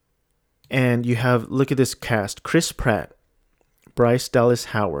 And look at this cast: Chris Pratt, Bryce Dallas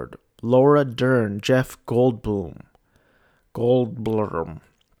Howard, Laura Dern, Jeff Goldblum,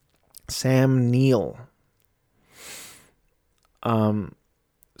 Sam Neill.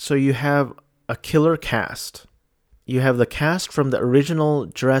 So you have a killer cast. You have the cast from the original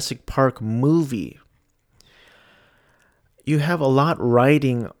Jurassic Park movie. You have a lot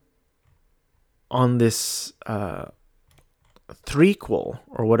riding on this threequel,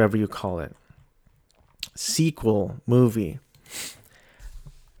 or whatever you call it, sequel movie.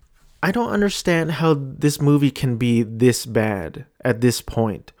 I don't understand how this movie can be this bad at this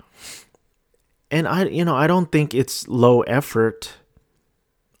point. And I don't think it's low effort.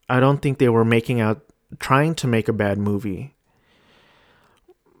 I don't think they were trying to make a bad movie.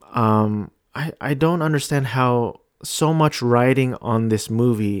 I don't understand how so much riding on this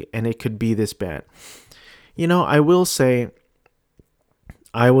movie and it could be this bad. I will say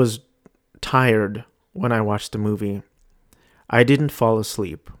I was tired when I watched the movie. I didn't fall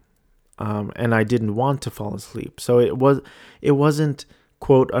asleep. And I didn't want to fall asleep. So it wasn't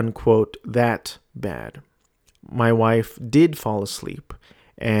quote unquote that bad. My wife did fall asleep,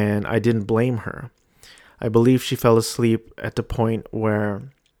 and I didn't blame her. I believe she fell asleep at the point where,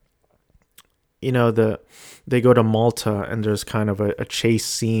 they go to Malta and there's kind of a chase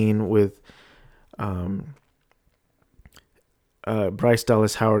scene with Bryce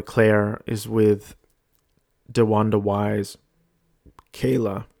Dallas Howard. Claire is with DeWanda Wise,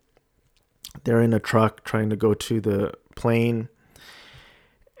 Kayla. They're in a truck trying to go to the plane,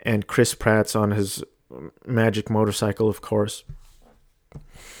 and Chris Pratt's on his magic motorcycle, of course.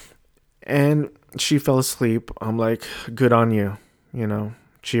 And she fell asleep. I'm like, good on you,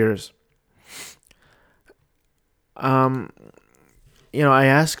 cheers. I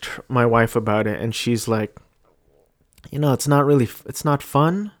asked my wife about it, and she's like, it's not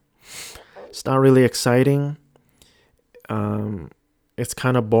fun. It's not really exciting. It's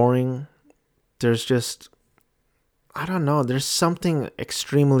kind of boring. There's just, I don't know, there's something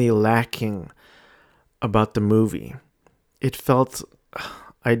extremely lacking about the movie. It felt,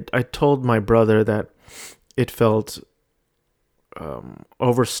 I told my brother that it felt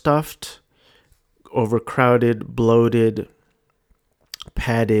overstuffed, overcrowded, bloated,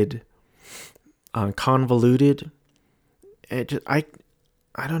 padded, convoluted. I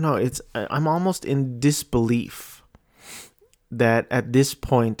don't know, I'm almost in disbelief that at this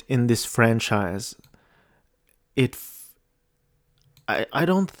point in this franchise, I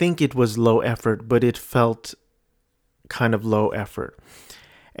don't think it was low effort, but it felt kind of low effort.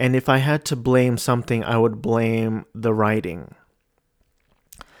 And if I had to blame something, I would blame the writing.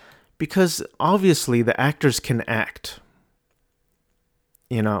 Because obviously the actors can act,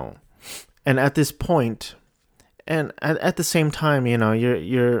 and at this point, and at the same time,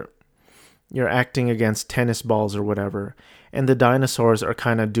 you're acting against tennis balls or whatever, and the dinosaurs are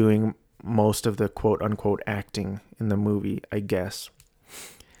kind of doing most of the quote-unquote acting in the movie, I guess.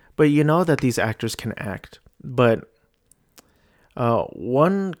 But that these actors can act. But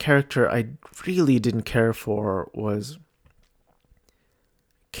one character I really didn't care for was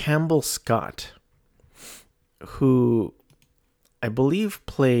Campbell Scott, who I believe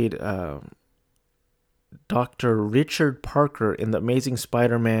played Dr. Richard Parker in The Amazing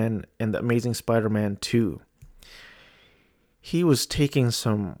Spider-Man and The Amazing Spider-Man 2. He was taking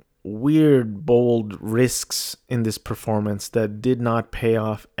some weird, bold risks in this performance that did not pay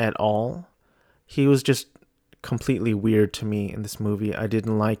off at all. He was just completely weird to me in this movie. I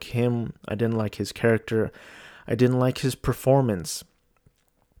didn't like him. I didn't like his character. I didn't like his performance.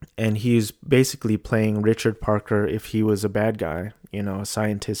 And he's basically playing Richard Parker if he was a bad guy, a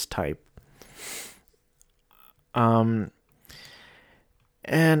scientist type. And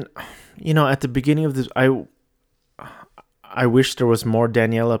at the beginning of this, I wish there was more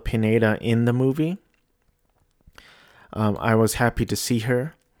Daniela Pineda in the movie. I was happy to see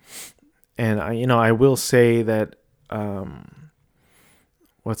her, and I will say that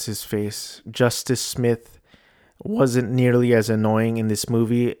what's his face, Justice Smith, wasn't nearly as annoying in this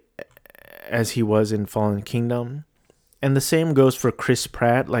movie as he was in Fallen Kingdom, and the same goes for Chris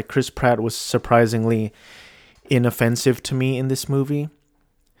Pratt. Like, Chris Pratt was surprisingly inoffensive to me in this movie.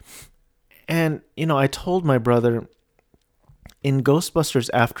 And I told my brother, in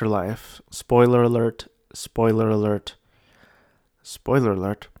Ghostbusters Afterlife, spoiler alert, the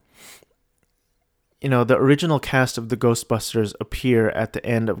original cast of the Ghostbusters appear at the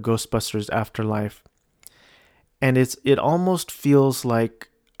end of Ghostbusters Afterlife. And it almost feels like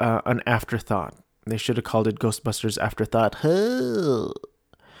an afterthought. They should have called it Ghostbusters Afterthought.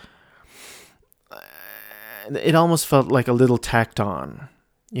 It almost felt like a little tacked on.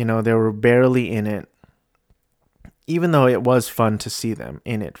 You know, they were barely in it, even though it was fun to see them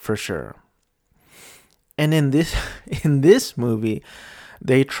in it for sure. And in this movie,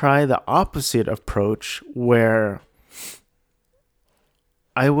 they try the opposite approach, where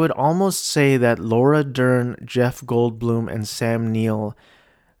I would almost say that Laura Dern, Jeff Goldblum, and Sam Neill,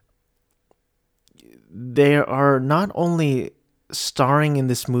 they are not only starring in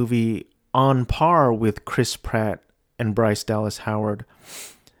this movie on par with Chris Pratt and Bryce Dallas Howard,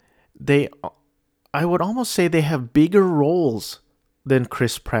 I would almost say they have bigger roles than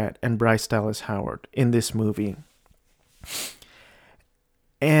Chris Pratt and Bryce Dallas Howard in this movie.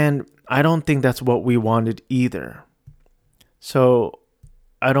 And I don't think that's what we wanted either. So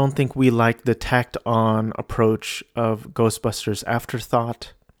I don't think we like the tacked on approach of Ghostbusters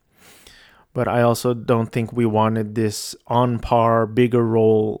Afterthought. But I also don't think we wanted this on par, bigger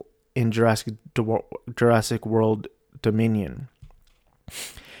role in Jurassic World Dominion.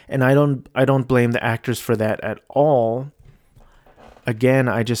 And I don't blame the actors for that at all. Again,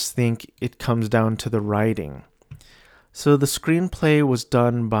 I just think it comes down to the writing. So the screenplay was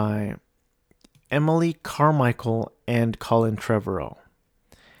done by Emily Carmichael and Colin Trevorrow.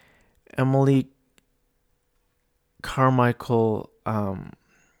 Emily Carmichael,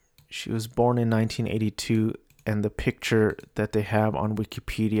 she was born in 1982, and the picture that they have on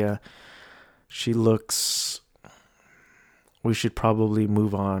Wikipedia, she looks... We should probably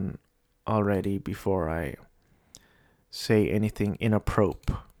move on already before I say anything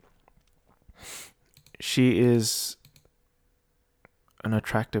inappropriate. She is an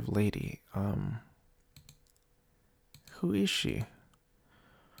attractive lady. Who is she?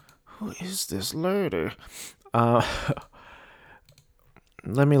 Who is this lady? Let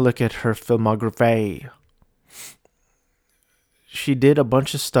me look at her filmography. She did a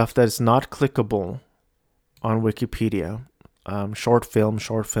bunch of stuff that is not clickable on Wikipedia. Short film.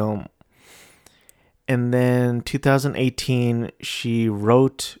 And then 2018, she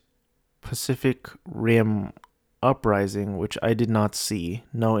wrote Pacific Rim Uprising, which I did not see.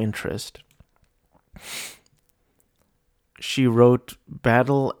 No interest. She wrote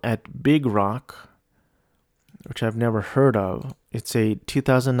Battle at Big Rock, which I've never heard of. It's a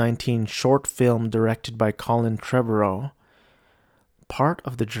 2019 short film directed by Colin Trevorrow, part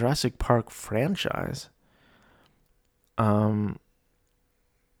of the Jurassic Park franchise.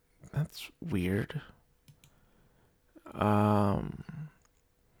 That's weird. I've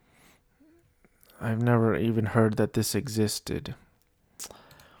never even heard that this existed.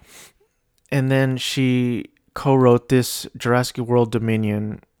 And then she co-wrote this Jurassic World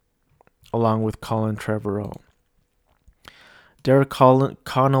Dominion along with Colin Trevorrow. Derek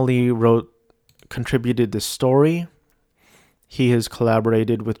Connolly contributed the story. He has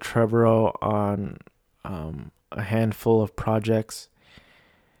collaborated with Trevorrow on a handful of projects.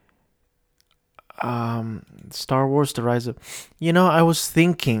 Star Wars: The Rise of... I was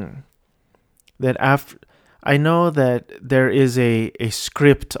thinking that after... I know that there is a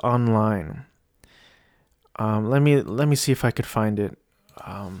script online. Let me see if I could find it.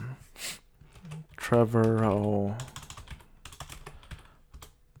 Trevorrow.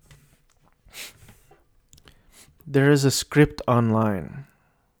 There is a script online.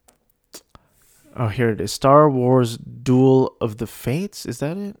 Oh, here it is. Star Wars Duel of the Fates. Is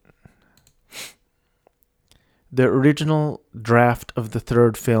that it? The original draft of the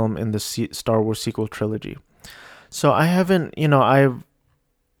third film in the Star Wars sequel trilogy. So I haven't,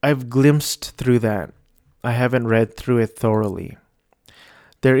 I've glimpsed through that. I haven't read through it thoroughly.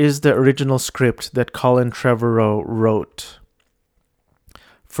 There is the original script that Colin Trevorrow wrote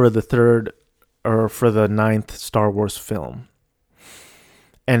for the ninth Star Wars film.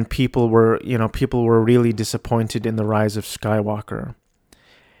 And people were really disappointed in The Rise of Skywalker.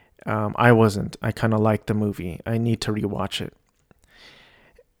 I wasn't. I kind of liked the movie. I need to rewatch it.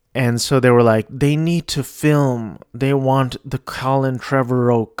 And so they were like, they need to film. They want the Colin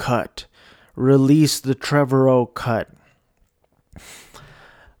Trevorrow cut. Release the Trevorrow cut.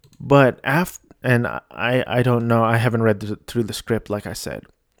 But I don't know. I haven't read through the script, like I said.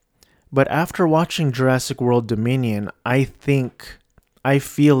 But after watching Jurassic World Dominion, I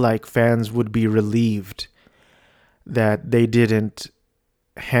feel like fans would be relieved that they didn't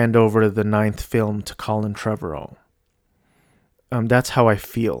hand over the ninth film to Colin Trevorrow. That's how I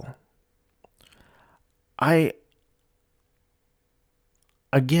feel. I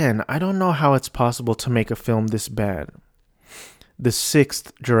don't know how it's possible to make a film this bad. The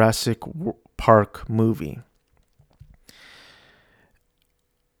sixth Jurassic Park movie.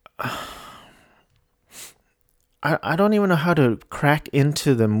 I don't even know how to crack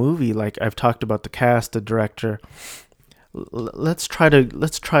into the movie. Like, I've talked about the cast, the director. Let's try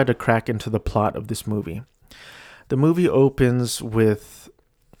to crack into the plot of this movie. The movie opens with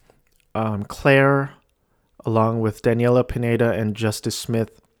Claire, along with Daniela Pineda and Justice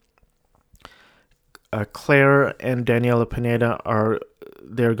Smith. Claire and Daniela Pineda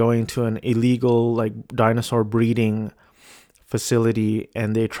they're going to an illegal like dinosaur breeding facility,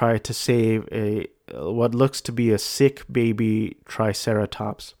 and they try to save what looks to be a sick baby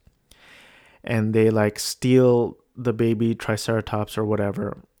Triceratops. And they like steal the baby Triceratops or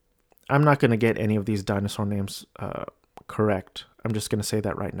whatever. I'm not going to get any of these dinosaur names correct. I'm just going to say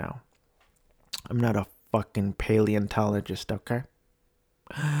that right now. I'm not a fucking paleontologist, okay?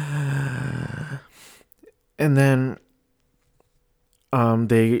 And then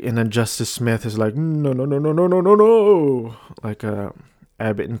Justice Smith is like, no, like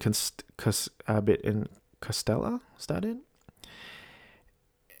Abbott and Costello, is that it?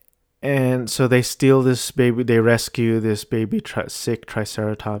 And so they steal this baby, they rescue this baby sick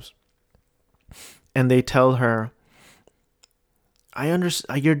Triceratops, and they tell her,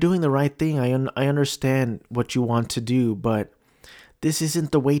 you're doing the right thing. I understand what you want to do, but this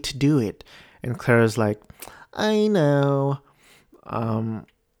isn't the way to do it. And Clara's like, I know. And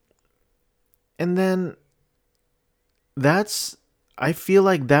then I feel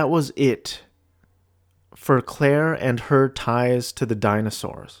like that was it for Claire and her ties to the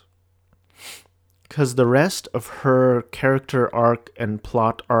dinosaurs. Because the rest of her character arc and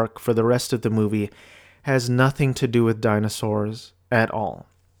plot arc for the rest of the movie has nothing to do with dinosaurs at all.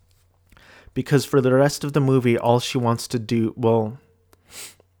 Because for the rest of the movie, all she wants to do,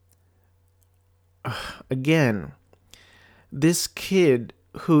 again, this kid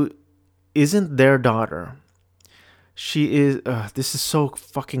who isn't their daughter, she is, this is so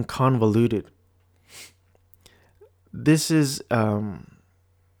fucking convoluted. This is,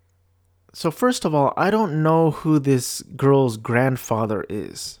 so first of all, I don't know who this girl's grandfather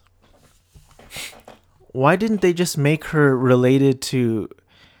is. Why didn't they just make her related to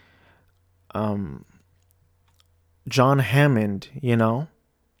John Hammond, you know?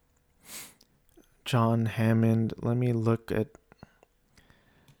 John Hammond, let me look at...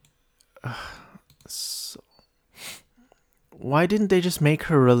 why didn't they just make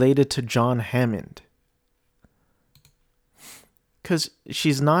her related to John Hammond? Because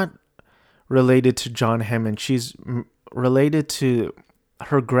she's not related to John Hammond. She's related to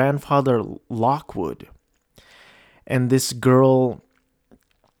her grandfather, Lockwood. And this girl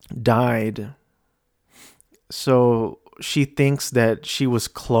died. So she thinks that she was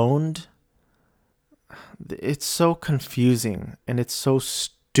cloned. It's so confusing and it's so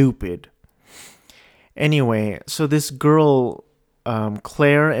stupid. Anyway, so this girl,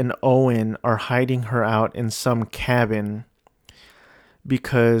 Claire and Owen, are hiding her out in some cabin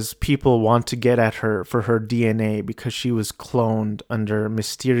because people want to get at her for her DNA because she was cloned under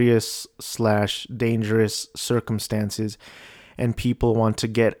mysterious / dangerous circumstances, and people want to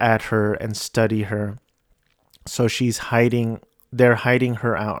get at her and study her. So they're hiding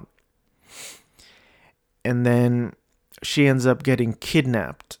her out. And then she ends up getting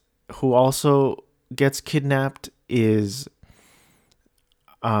kidnapped. Who also gets kidnapped is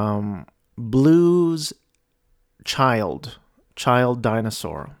Blue's child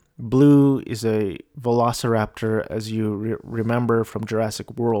dinosaur. Blue is a velociraptor, as you remember from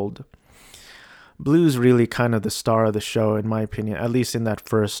Jurassic World. Blue's really kind of the star of the show, in my opinion, at least in that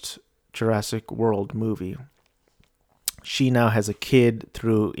first Jurassic World movie. She now has a kid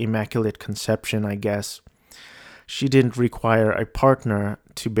through immaculate conception, I guess. She didn't require a partner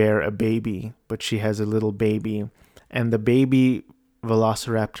to bear a baby, but she has a little baby. And the baby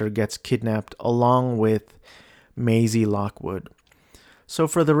velociraptor gets kidnapped along with Maisie Lockwood. So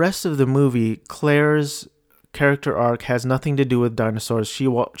for the rest of the movie, Claire's character arc has nothing to do with dinosaurs.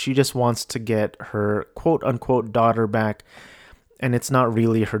 She just wants to get her quote-unquote daughter back. And it's not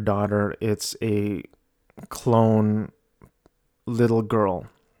really her daughter. It's a clone little girl.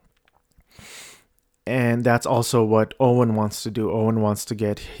 And that's also what Owen wants to do. Owen wants to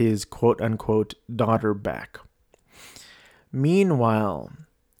get his quote-unquote daughter back. Meanwhile,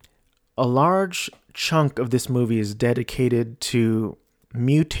 a large chunk of this movie is dedicated to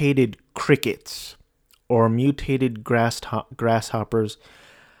mutated crickets or mutated grasshoppers.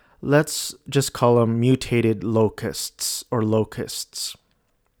 Let's just call them mutated locusts or locusts.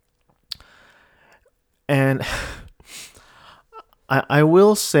 And I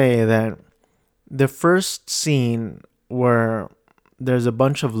will say that the first scene where there's a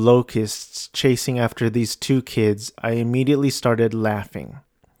bunch of locusts chasing after these two kids, I immediately started laughing.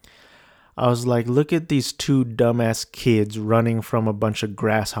 I was like, look at these two dumbass kids running from a bunch of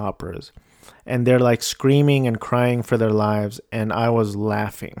grasshoppers. And they're like screaming and crying for their lives, and I was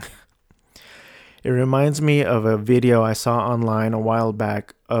laughing. It reminds me of a video I saw online a while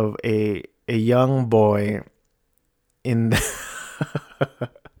back of a young boy in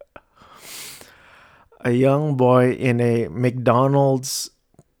a young boy in a McDonald's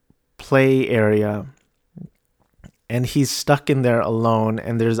play area, and he's stuck in there alone,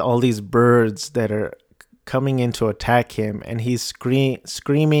 and there's all these birds that are coming in to attack him, and he's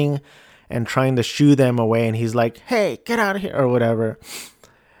screaming and trying to shoo them away, and he's like, hey, get out of here, or whatever.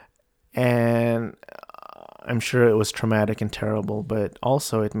 And I'm sure it was traumatic and terrible, but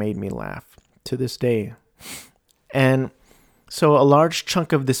also it made me laugh to this day. And so a large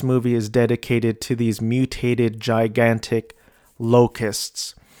chunk of this movie is dedicated to these mutated gigantic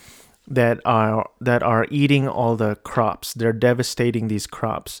locusts that are eating all the crops. They're devastating these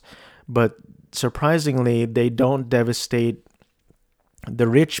crops. But surprisingly, they don't devastate the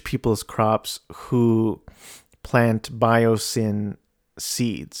rich people's crops who plant biosyn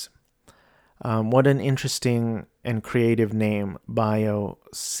seeds. What an interesting and creative name,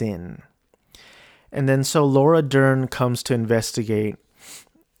 biosyn. And then so Laura Dern comes to investigate,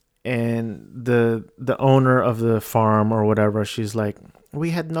 and the owner of the farm or whatever, she's like,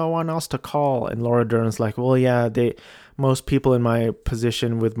 we had no one else to call. And Laura Dern's like, well, yeah, most people in my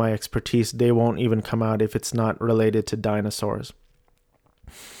position with my expertise, they won't even come out if it's not related to dinosaurs.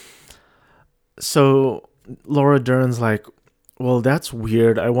 So Laura Dern's like, well, that's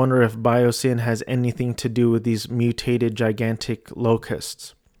weird. I wonder if biosyn has anything to do with these mutated gigantic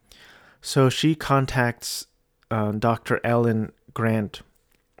locusts. So she contacts Dr. Ellen Grant.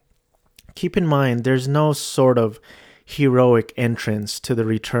 Keep in mind, there's no sort of heroic entrance to the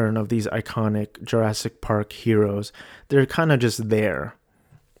return of these iconic Jurassic Park heroes. They're kind of just there.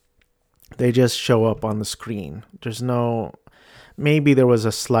 They just show up on the screen. Maybe there was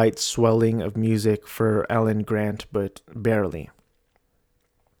a slight swelling of music for Ellen Grant, but barely.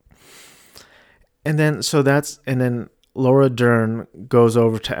 And then Laura Dern goes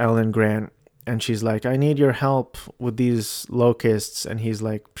over to Ellen Grant, and she's like, I need your help with these locusts. And he's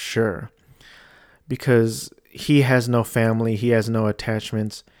like, sure. Because he has no family, he has no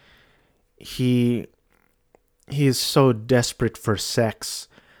attachments. He is so desperate for sex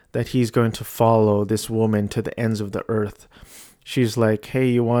that he's going to follow this woman to the ends of the earth. She's like, hey,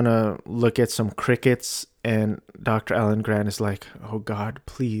 you want to look at some crickets? And Dr. Ellen Grant is like, oh God,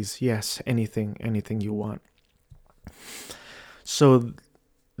 please, yes, anything you want. So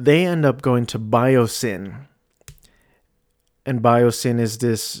they end up going to biosyn. And biosyn is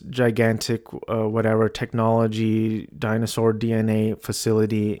this gigantic, technology, dinosaur DNA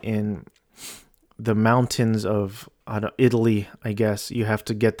facility in the mountains of Italy, I guess. You have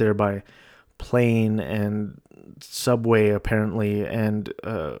to get there by plane and subway, apparently. And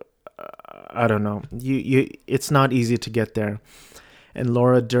I don't know. It's not easy to get there. And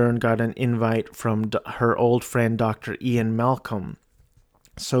Laura Dern got an invite from her old friend, Dr. Ian Malcolm.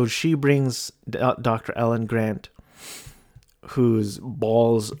 So she brings Dr. Ellen Grant, whose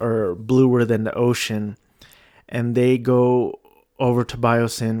balls are bluer than the ocean, and they go over to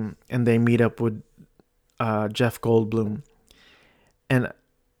biosyn, and they meet up with Jeff Goldblum. And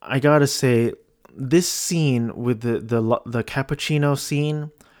I gotta say, this scene with the cappuccino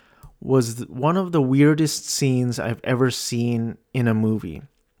scene was one of the weirdest scenes I've ever seen in a movie.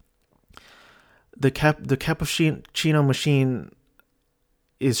 The cappuccino machine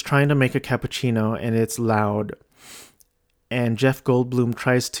is trying to make a cappuccino, and it's loud. And Jeff Goldblum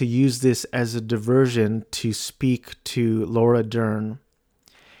tries to use this as a diversion to speak to Laura Dern.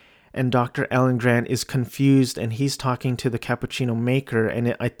 And Dr. Ellen Grant is confused, and he's talking to the cappuccino maker.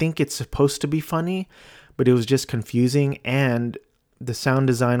 And I think it's supposed to be funny, but it was just confusing. And the sound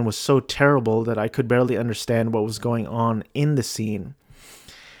design was so terrible that I could barely understand what was going on in the scene.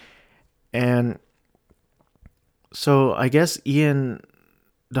 And so I guess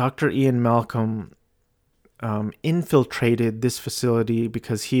Dr. Ian Malcolm infiltrated this facility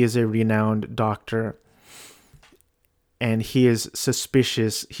because he is a renowned doctor, and he is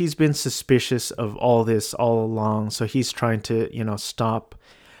suspicious. He's been suspicious of all this all along, so he's trying to, stop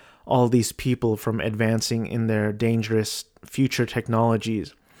all these people from advancing in their dangerous future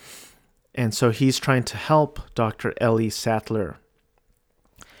technologies. And so he's trying to help Dr. Ellie Sattler.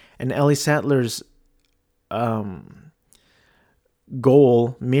 And Ellie Sattler's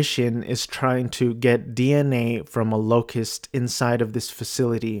mission is trying to get DNA from a locust inside of this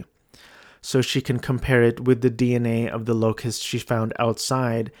facility so she can compare it with the DNA of the locust she found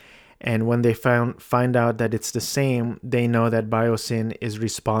outside And when they find out that it's the same, they know that Biosyn is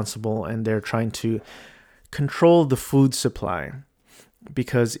responsible, and they're trying to control the food supply.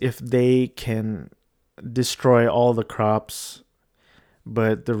 Because if they can destroy all the crops,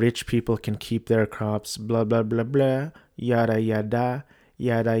 but the rich people can keep their crops, blah, blah, blah, blah, yada, yada,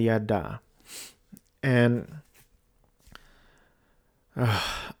 yada, yada. And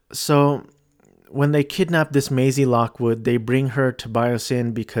so when they kidnap this Maisie Lockwood, they bring her to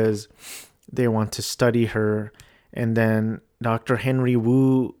Biosyn because they want to study her. And then Dr. Henry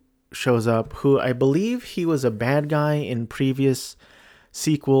Wu shows up, who I believe he was a bad guy in previous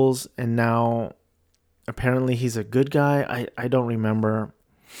sequels, and now apparently he's a good guy. I don't remember.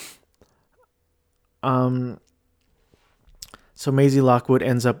 So Maisie Lockwood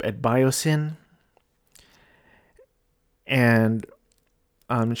ends up at Biosyn, and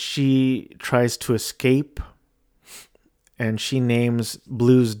she tries to escape, and she names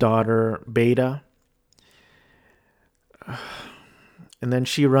Blue's daughter Beta. And then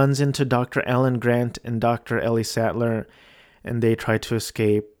she runs into Dr. Alan Grant and Dr. Ellie Sattler, and they try to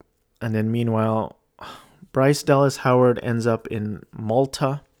escape. And then meanwhile, Bryce Dallas Howard ends up in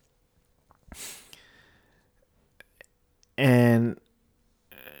Malta. And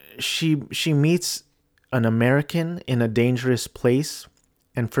she meets an American in a dangerous place.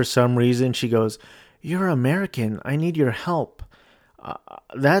 And for some reason, she goes, "You're American. I need your help."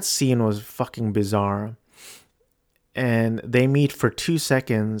 That scene was fucking bizarre. And they meet for 2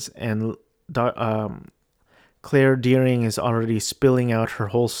 seconds, and Claire Dearing is already spilling out her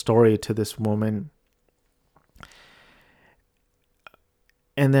whole story to this woman.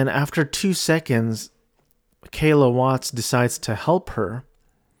 And then after 2 seconds, Kayla Watts decides to help her.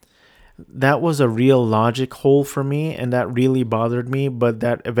 That was a real logic hole for me, and that really bothered me, but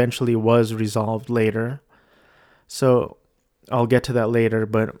that eventually was resolved later. So I'll get to that later,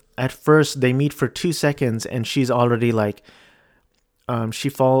 but at first they meet for 2 seconds and she's already like, what's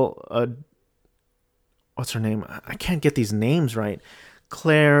her name? I can't get these names right.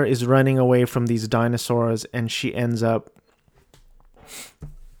 Claire is running away from these dinosaurs, and she ends up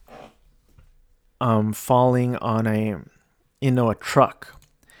falling on a truck.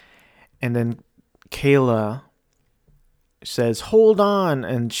 And then Kayla says, "Hold on,"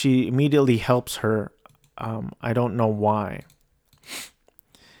 and she immediately helps her. I don't know why.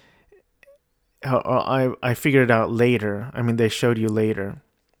 I figured it out later. I mean, they showed you later.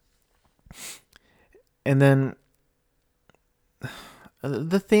 And then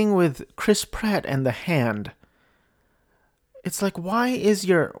the thing with Chris Pratt and the hand. It's like, why is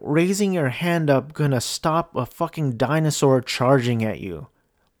your raising your hand up gonna stop a fucking dinosaur charging at you?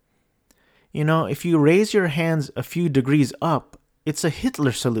 You know, if you raise your hands a few degrees up, it's a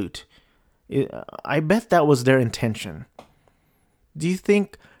Hitler salute. I bet that was their intention. Do you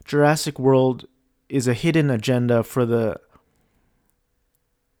think Jurassic World is a hidden agenda for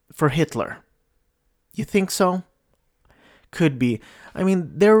Hitler? You think so? Could be. I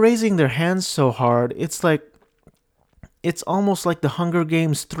mean, they're raising their hands so hard, it's almost like the Hunger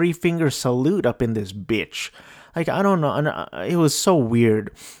Games 3-finger salute up in this bitch. Like, I don't know. It was so weird.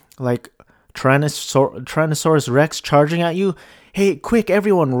 Like, Tyrannosaurus Rex charging at you. Hey, quick,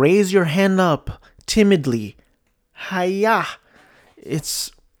 everyone, raise your hand up timidly. Hiya. It's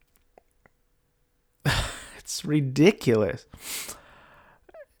ridiculous.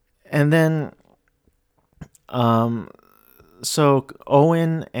 And then so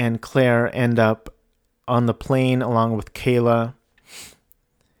Owen and Claire end up on the plane along with Kayla,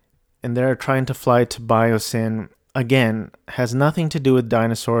 and they're trying to fly to Biosyn. Again, has nothing to do with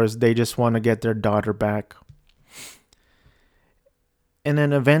dinosaurs. They just want to get their daughter back. And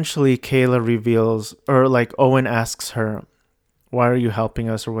then eventually Kayla reveals, or like Owen asks her, "Why are you helping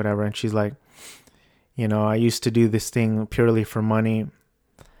us?" or whatever. And she's like, "I used to do this thing purely for money.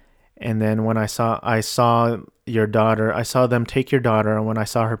 And then when I saw your daughter, I saw them take your daughter. And when I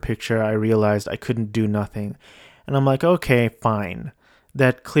saw her picture, I realized I couldn't do nothing." And I'm like, okay, fine.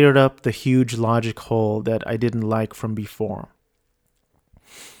 That cleared up the huge logic hole that I didn't like from before.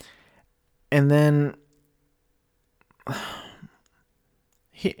 And then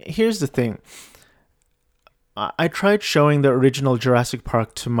here's the thing. I tried showing the original Jurassic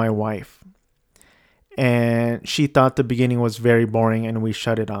Park to my wife, and she thought the beginning was very boring, and we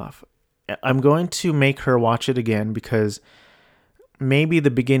shut it off. I'm going to make her watch it again because maybe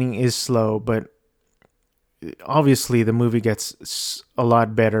the beginning is slow, but obviously the movie gets a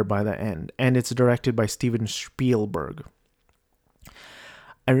lot better by the end, and it's directed by Steven Spielberg.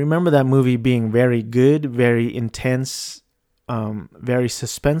 I remember that movie being very good, very intense, very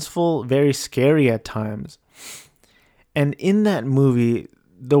suspenseful, very scary at times. And in that movie,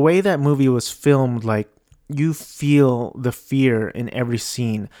 the way that movie was filmed, like, you feel the fear in every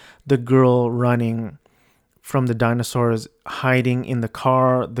scene. The girl running from the dinosaurs, hiding in the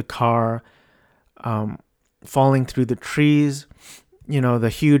car falling through the trees, the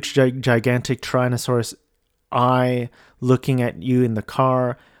huge, gigantic Tyrannosaurus eye looking at you in the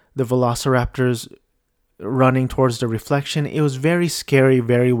car, the velociraptors running towards the reflection. It was very scary,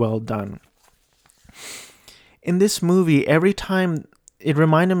 very well done. In this movie, every time, it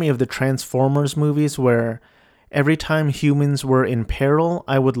reminded me of the Transformers movies, where every time humans were in peril,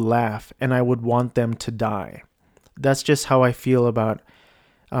 I would laugh and I would want them to die. That's just how I feel about.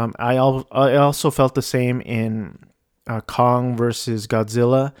 I also felt the same in Kong versus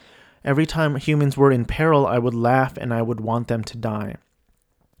Godzilla. Every time humans were in peril, I would laugh and I would want them to die.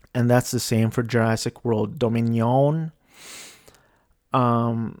 And that's the same for Jurassic World Dominion.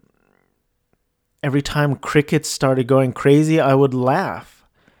 Every time crickets started going crazy, I would laugh.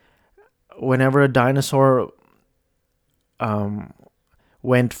 Whenever a dinosaur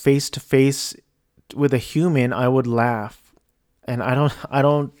went face to face with a human, I would laugh. And I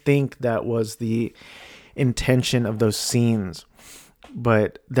don't think that was the intention of those scenes.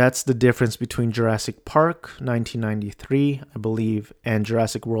 But that's the difference between Jurassic Park 1993, I believe, and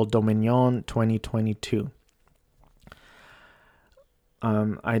Jurassic World Dominion 2022.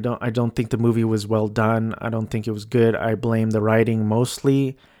 I don't think the movie was well done. I don't think it was good. I blame the writing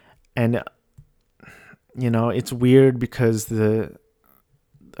mostly. And it's weird because this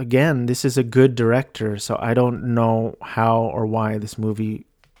is a good director, so I don't know how or why this movie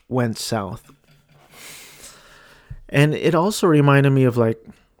went south. And it also reminded me of, like,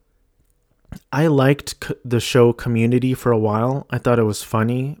 I liked the show Community for a while. I thought it was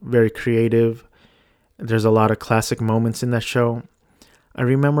funny, very creative. There's a lot of classic moments in that show. I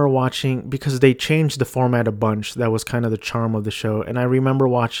remember watching, because they changed the format a bunch. That was kind of the charm of the show. And I remember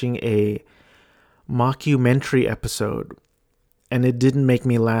watching a mockumentary episode, and it didn't make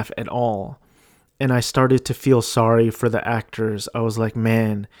me laugh at all. And I started to feel sorry for the actors. I was like,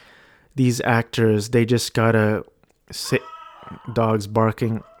 man, these actors, they just gotta say, dogs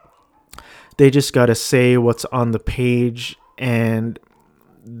barking. They just gotta say what's on the page, and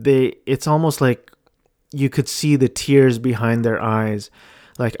it's almost like you could see the tears behind their eyes.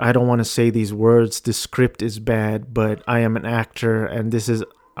 Like, I don't want to say these words. The script is bad, but I am an actor, and this is,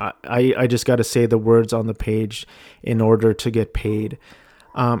 I just got to say the words on the page in order to get paid.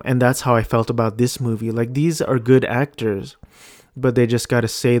 And that's how I felt about this movie. Like, these are good actors, but they just got to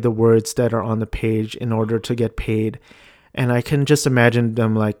say the words that are on the page in order to get paid. And I can just imagine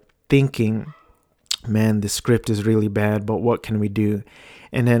them, like, thinking, man, the script is really bad, but what can we do?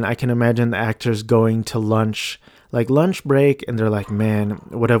 And then I can imagine the actors going to lunch break, and they're like, man,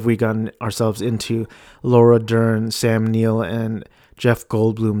 what have we gotten ourselves into? Laura Dern, Sam Neill, and Jeff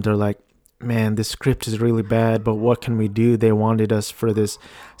Goldblum, they're like, man, this script is really bad, but what can we do? They wanted us for this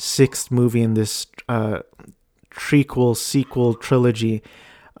 6th movie in this sequel trilogy.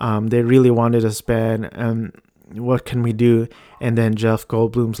 They really wanted us bad, and what can we do? And then Jeff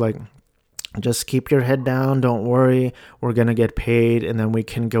Goldblum's like, just keep your head down, don't worry, we're gonna get paid, and then we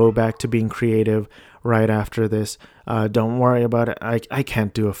can go back to being creative right after this. Don't worry about it. I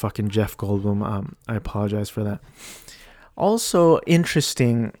can't do a fucking Jeff Goldblum. I apologize for that. Also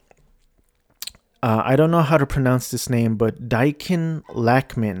interesting, I don't know how to pronounce this name, but Daikin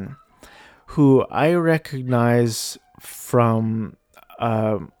Lackman, who I recognize from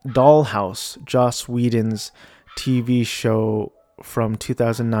Dollhouse, Joss Whedon's TV show from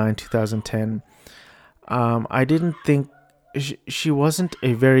 2009, 2010. I didn't think she wasn't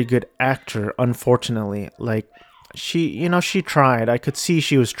a very good actor, unfortunately. Like, she tried. I could see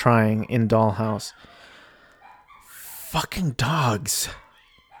she was trying in Dollhouse. Fucking dogs.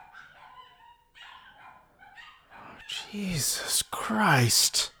 Jesus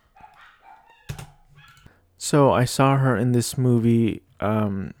Christ. So I saw her in this movie,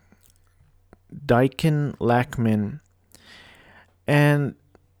 Daikin Lackman, and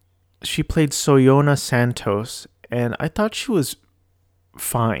she played Soyona Santos, and I thought she was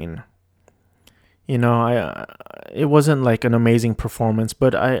fine. It wasn't like an amazing performance,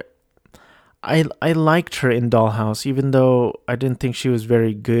 but I liked her in Dollhouse, even though I didn't think she was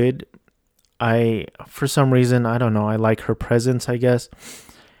very good. For some reason, I don't know, I like her presence, I guess.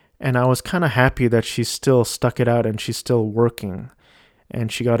 And I was kind of happy that she still stuck it out and she's still working.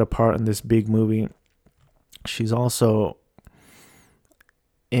 And she got a part in this big movie. She's also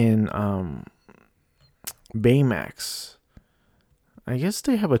in Baymax. I guess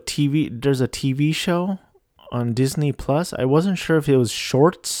they have there's a TV show on Disney Plus. I wasn't sure if it was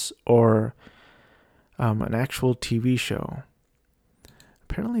shorts or an actual TV show.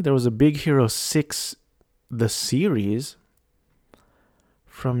 apparently there was a Big Hero 6, the series,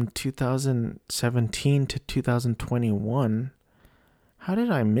 from 2017 to 2021. How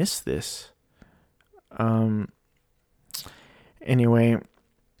did I miss this? Anyway,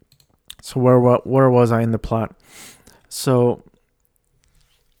 so where was I in the plot? So,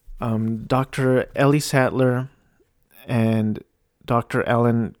 Dr. Ellie Sattler and Dr.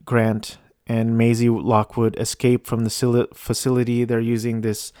 Alan Grant and Maisie Lockwood escape from the facility. They're using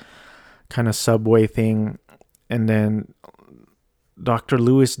this kind of subway thing, and then Dr.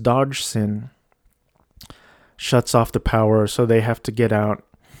 Lewis Dodgson shuts off the power, so they have to get out.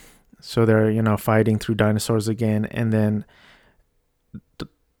 So they're, fighting through dinosaurs again, and then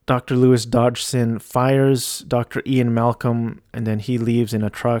Dr. Lewis Dodgson fires Dr. Ian Malcolm, and then he leaves in a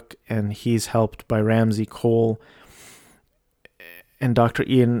truck, and he's helped by Ramsey Cole. And Dr.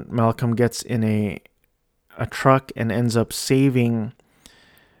 Ian Malcolm gets in a truck and ends up saving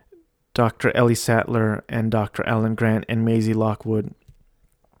Dr. Ellie Sattler and Dr. Alan Grant and Maisie Lockwood.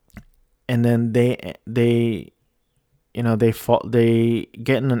 And then they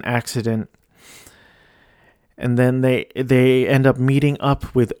get in an accident, and then they end up meeting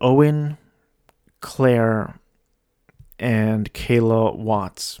up with Owen, Claire, and Kayla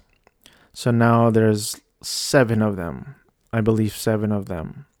Watts. So now there's 7 of them. I believe 7 of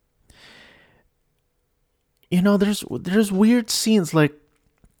them. There's weird scenes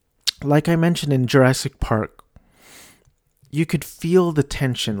like I mentioned in Jurassic Park. You could feel the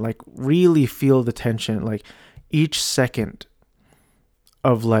tension, like really feel the tension, like each second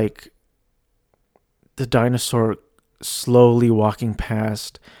of like the dinosaur slowly walking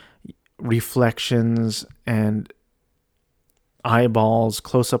past, reflections and eyeballs,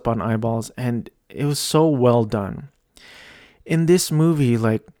 close up on eyeballs, and it was so well done. In this movie,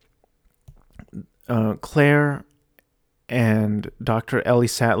 like Claire and Dr. Ellie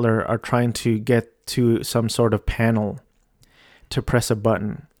Sattler are trying to get to some sort of panel to press a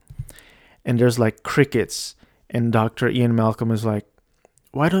button, and there's like crickets, and Dr. Ian Malcolm is like,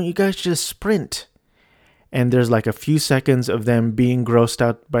 why don't you guys just sprint? And there's like a few seconds of them being grossed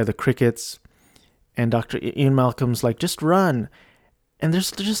out by the crickets, and Dr. Ian Malcolm's like, just run. And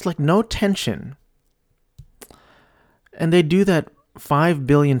there's just like no tension. And they do that 5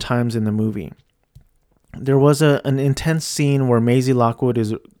 billion times in the movie. There was an intense scene where Maisie Lockwood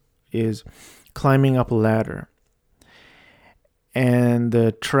is climbing up a ladder, and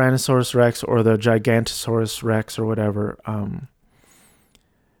the Tyrannosaurus Rex or the Gigantosaurus Rex or whatever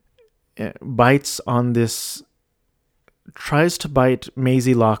bites on this, tries to bite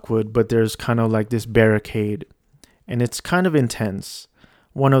Maisie Lockwood, but there's kind of like this barricade, and it's kind of intense.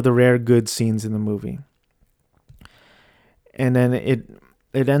 One of the rare good scenes in the movie. And then it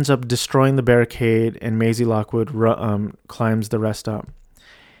ends up destroying the barricade, and Maisie Lockwood climbs the rest up.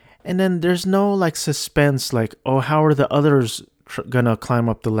 And then there's no like suspense, like, oh, how are the others gonna climb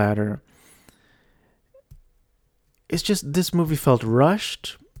up the ladder? It's just, this movie felt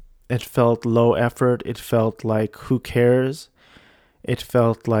rushed. It felt low effort. It felt like, who cares? It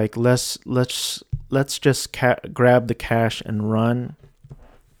felt like, let's just grab the cash and run.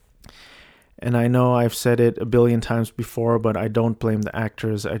 And I know I've said it a billion times before, but I don't blame the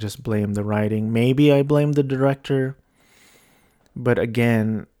actors. I just blame the writing. Maybe I blame the director. But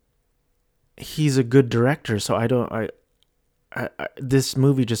again, he's a good director, so I this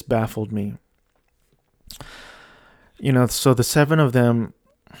movie just baffled me. So the 7 of them,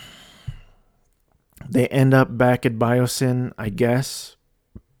 they end up back at Biosyn, I guess.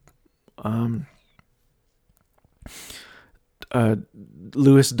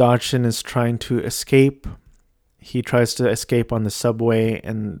 Lewis Dodgson is trying to escape. He tries to escape on the subway,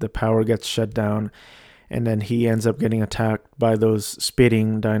 and the power gets shut down, and then he ends up getting attacked by those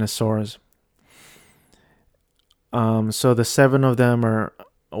spitting dinosaurs. So the 7 of them are,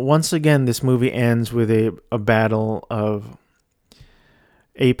 once again, this movie ends with a battle of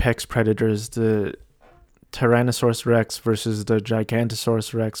apex predators, the Tyrannosaurus Rex versus the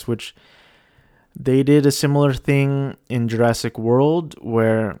Gigantosaurus Rex, which they did a similar thing in Jurassic World,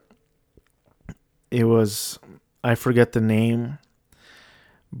 where it was, I forget the name,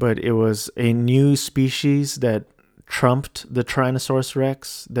 but it was a new species that trumped the Tyrannosaurus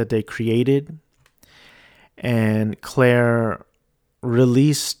Rex that they created. And Claire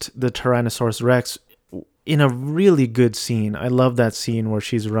released the Tyrannosaurus Rex in a really good scene. I love that scene where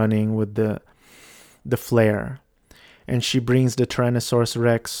she's running with the flare, and she brings the Tyrannosaurus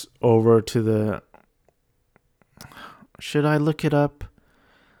Rex over to the... Should I look it up?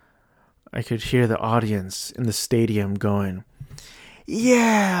 I could hear the audience in the stadium going,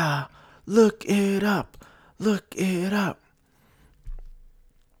 yeah, look it up, look it up.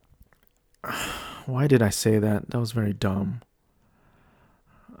 Why did I say that? That was very dumb.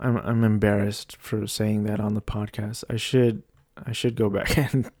 I'm embarrassed for saying that on the podcast. I should go back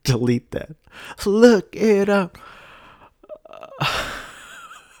and delete that. Look it up.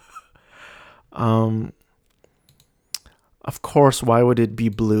 Of course, why would it be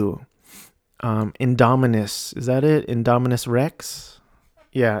blue? Indominus, is that it? Indominus Rex?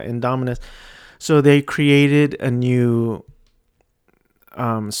 Yeah, Indominus. So they created a new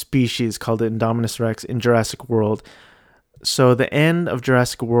species called the Indominus Rex in Jurassic World. So the end of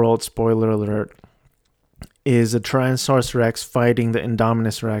Jurassic World, spoiler alert, is a Tyrannosaurus Rex fighting the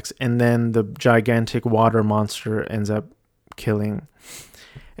Indominus Rex, and then the gigantic water monster ends up killing.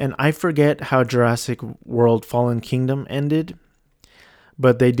 And I forget how Jurassic World Fallen Kingdom ended,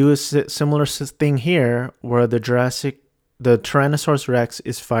 but they do a similar thing here where the Tyrannosaurus Rex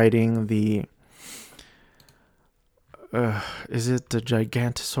is fighting the is it the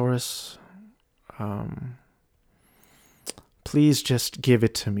Gigantosaurus? Please just give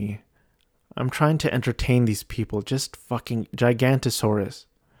it to me. I'm trying to entertain these people. Just fucking Gigantosaurus.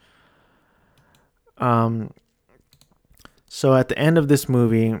 So at the end of this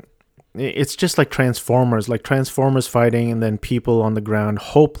movie, it's just like Transformers fighting, and then people on the ground,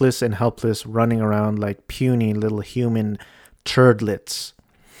 hopeless and helpless, running around like puny little human turdlets.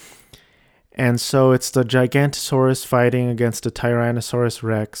 And so it's the Gigantosaurus fighting against the Tyrannosaurus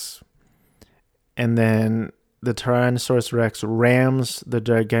Rex. And then the Tyrannosaurus Rex rams the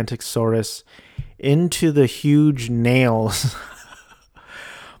Gigantosaurus into the huge nails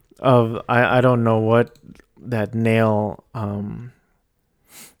of, I don't know what that nail, I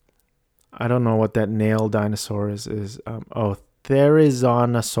don't know what that nail dinosaur is.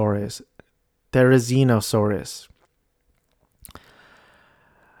 Therizinosaurus.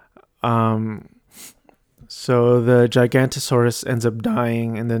 So the Gigantosaurus ends up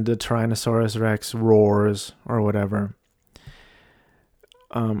dying, and then the Tyrannosaurus Rex roars or whatever.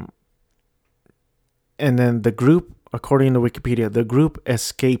 And then the group, according to Wikipedia, the group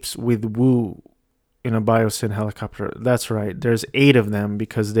escapes with Wu in a Biosyn helicopter. That's right. There's 8 of them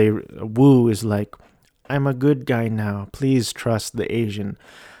because Wu is like, I'm a good guy now. Please trust the Asian.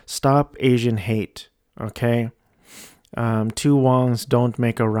 Stop Asian hate. Okay? 2 Wongs don't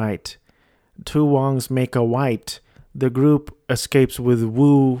make a right. 2 Wongs make a white. The group escapes with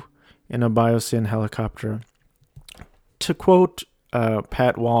Wu in a Biosyn helicopter. To quote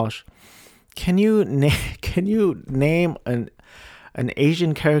Pat Walsh, can you name an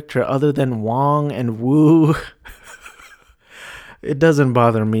Asian character other than Wong and Wu? It doesn't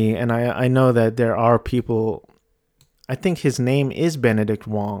bother me, and I know that there are people. I think his name is Benedict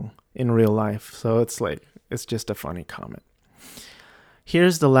Wong in real life, so it's just a funny comment.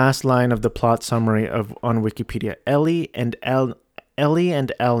 Here's the last line of the plot summary on Wikipedia. Ellie and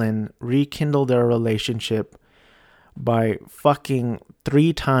Ellen rekindle their relationship by fucking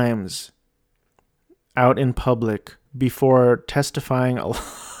 3 times out in public before testifying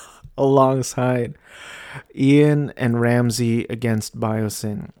alongside Ian and Ramsey against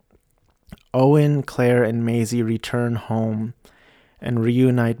Biosyn. Owen, Claire, and Maisie return home and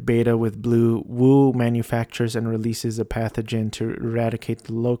reunite Beta with Blue. Wu manufactures and releases a pathogen to eradicate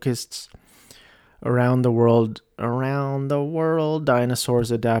the locusts. Around the world, dinosaurs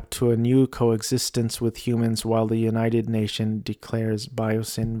adapt to a new coexistence with humans while the United Nations declares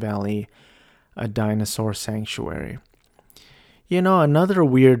Biosyn Valley a dinosaur sanctuary. You know, another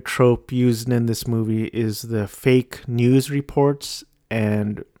weird trope used in this movie is the fake news reports,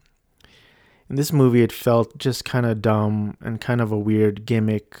 and in this movie it felt just kind of dumb and kind of a weird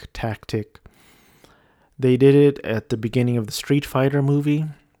gimmick tactic. They did it at the beginning of the Street Fighter movie.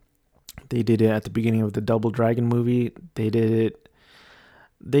 They did it at the beginning of the Double Dragon movie. They did it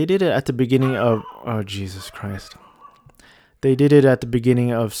at the beginning of... Oh, Jesus Christ. They did it at the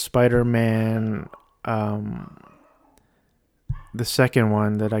beginning of Spider-Man... the second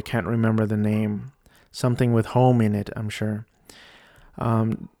one that I can't remember the name. Something with home in it, I'm sure.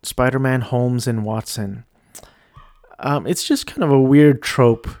 Spider-Man, Holmes, and Watson. It's just kind of a weird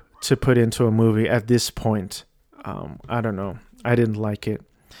trope to put into a movie at this point. I don't know. I didn't like it.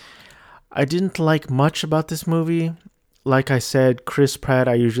 I didn't like much about this movie. Like I said, Chris Pratt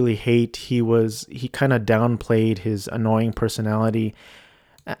I usually hate. He kind of downplayed his annoying personality.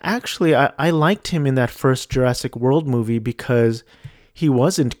 Actually, I liked him in that first Jurassic World movie because he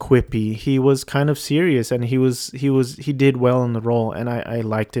wasn't quippy. He was kind of serious, and he did well in the role, and I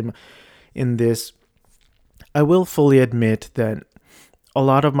liked him in this. I will fully admit that a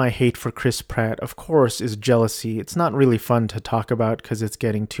lot of my hate for Chris Pratt, of course, is jealousy. It's not really fun to talk about because it's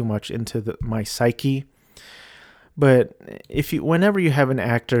getting too much into my psyche. But whenever you have an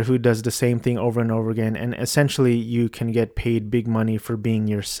actor who does the same thing over and over again, and essentially you can get paid big money for being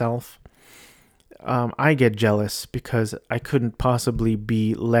yourself, I get jealous because I couldn't possibly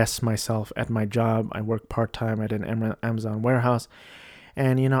be less myself at my job. I work part-time at an Amazon warehouse,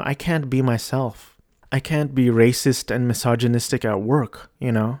 and I can't be myself. I can't be racist and misogynistic at work.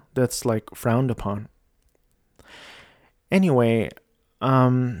 That's like frowned upon. Anyway,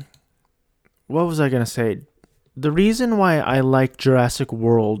 what was I gonna say? The reason why I like Jurassic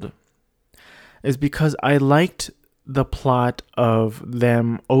World is because I liked the plot of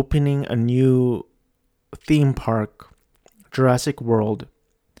them opening a new theme park, Jurassic World,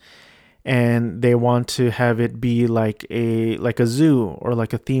 and they want to have it be like a zoo or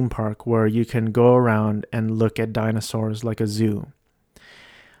like a theme park where you can go around and look at dinosaurs like a zoo.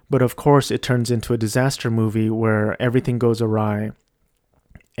 But of course it turns into a disaster movie where everything goes awry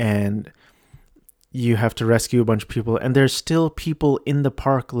and you have to rescue a bunch of people, and there's still people in the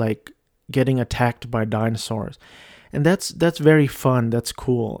park like getting attacked by dinosaurs. And that's very fun. That's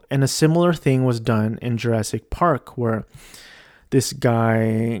cool. And a similar thing was done in Jurassic Park, where this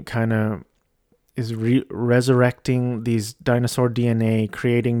guy kind of is resurrecting these dinosaur DNA,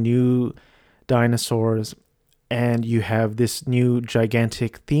 creating new dinosaurs, and you have this new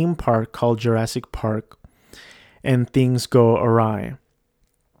gigantic theme park called Jurassic Park, and things go awry.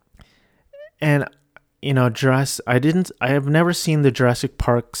 And I have never seen the Jurassic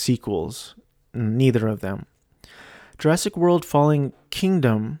Park sequels, neither of them. Jurassic World Fallen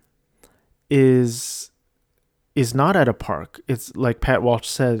Kingdom is not at a park. It's like Pat Walsh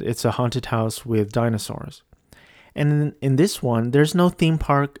said, it's a haunted house with dinosaurs. And in this one, there's no theme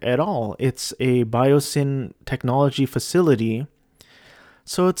park at all. It's a biosyn technology facility.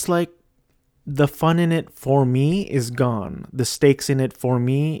 So it's like the fun in it for me is gone. The stakes in it for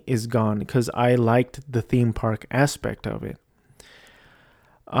me is gone because I liked the theme park aspect of it.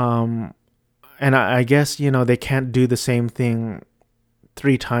 And I guess, they can't do the same thing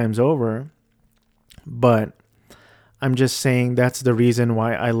 3 times over. But I'm just saying that's the reason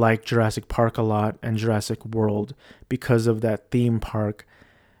why I like Jurassic Park a lot and Jurassic World, because of that theme park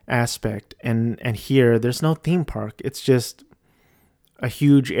aspect. And here, there's no theme park. It's just a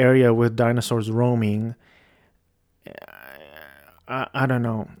huge area with dinosaurs roaming. I don't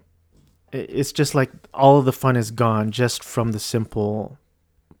know. It's just like all of the fun is gone just from the simple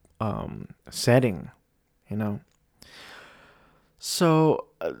setting, So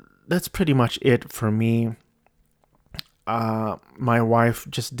that's pretty much it for me. My wife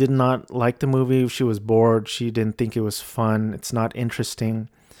just did not like the movie. She was bored. She didn't think it was fun. It's not interesting.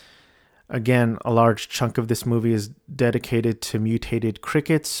 Again, a large chunk of this movie is dedicated to mutated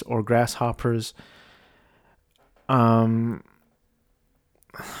crickets or grasshoppers. I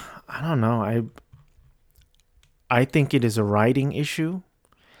don't know. I think it is a writing issue.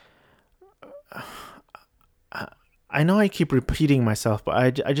 I know I keep repeating myself,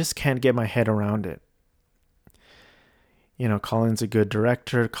 but I just can't get my head around it. Colin's a good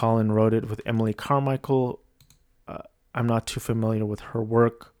director. Colin wrote it with Emily Carmichael. I'm not too familiar with her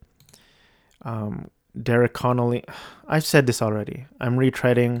work. Derek Connolly. I've said this already. I'm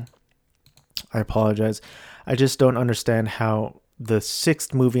retreading. I apologize. I just don't understand how the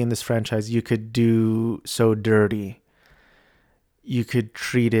 6th movie in this franchise you could do so dirty. You could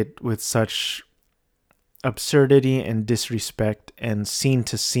treat it with such absurdity and disrespect, and scene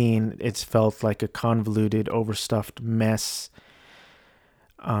to scene it's felt like a convoluted, overstuffed mess.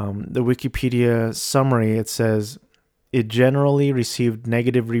 The Wikipedia summary, it says it generally received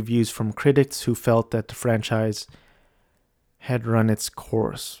negative reviews from critics who felt that the franchise had run its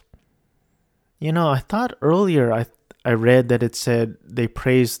course. I thought earlier I read that it said they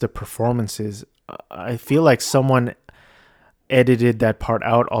praised the performances. I feel like someone edited that part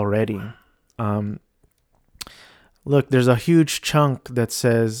out already. Look, there's a huge chunk that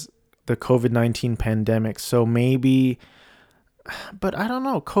says the COVID-19 pandemic. So maybe, but I don't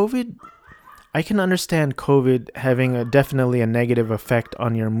know. I can understand COVID having definitely a negative effect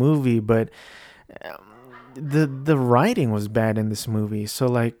on your movie, but the writing was bad in this movie. So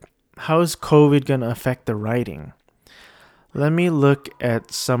like, how is COVID going to affect the writing? Let me look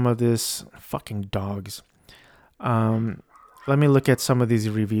at some of this fucking dogs. Let me look at some of these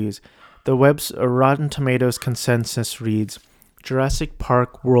reviews. The web's Rotten Tomatoes consensus reads, Jurassic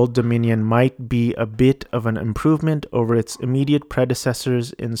Park World Dominion might be a bit of an improvement over its immediate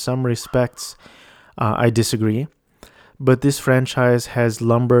predecessors in some respects. I disagree. But this franchise has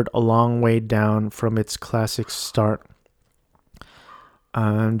lumbered a long way down from its classic start.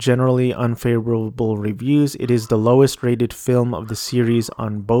 Generally unfavorable reviews. It is the lowest rated film of the series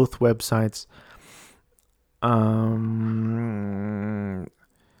on both websites. Um,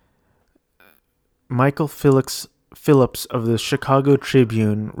 Michael Phillips of the Chicago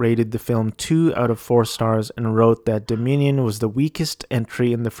Tribune rated the film 2 out of 4 stars and wrote that Dominion was the weakest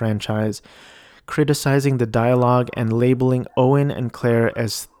entry in the franchise, criticizing the dialogue and labeling Owen and Claire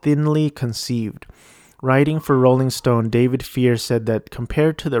as thinly conceived. Writing for Rolling Stone, David Fear said that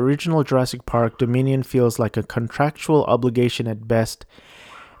compared to the original Jurassic Park, Dominion feels like a contractual obligation at best,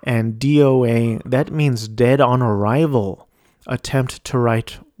 and DOA, that means dead on arrival, attempt to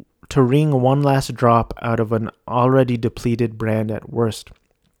wring one last drop out of an already depleted brand at worst.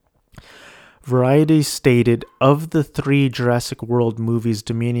 Variety stated, of the 3 Jurassic World movies,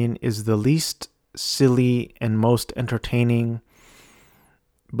 Dominion is the least silly and most entertaining,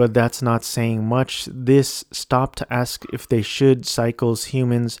 but that's not saying much. This stop to ask if they should cycles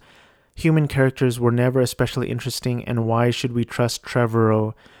human characters were never especially interesting, and why should we trust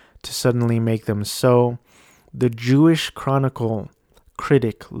Trevorrow to suddenly make them so? The Jewish Chronicle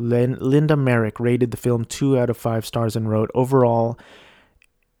critic Linda Merrick rated the film 2 out of 5 stars and wrote, overall,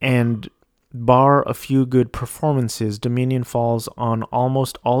 and bar a few good performances, Dominion falls on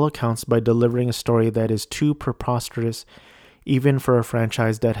almost all accounts by delivering a story that is too preposterous, even for a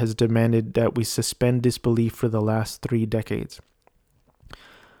franchise that has demanded that we suspend disbelief for the last 3 decades.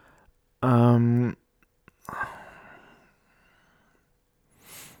 I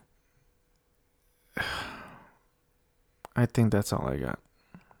think that's all I got.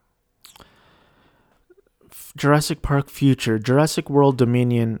 Jurassic Park Future. Jurassic World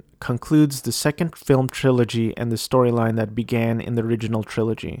Dominion concludes the second film trilogy and the storyline that began in the original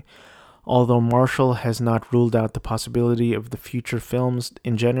trilogy. Although Marshall has not ruled out the possibility of the future films,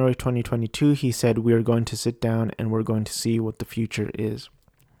 in January 2022, he said, "We are going to sit down and we're going to see what the future is."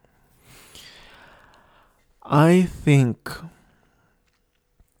 I think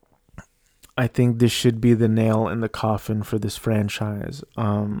this should be the nail in the coffin for this franchise.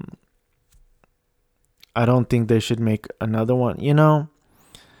 I don't think they should make another one. You know,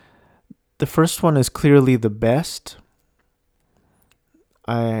 the first one is clearly the best.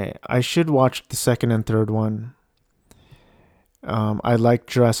 I should watch the second and third one. I like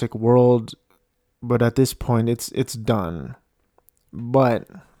Jurassic World, but at this point it's done. But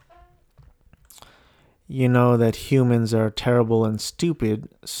you know that humans are terrible and stupid,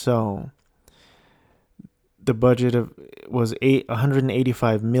 so the budget was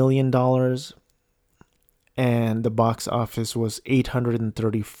 $185 million, and the box office was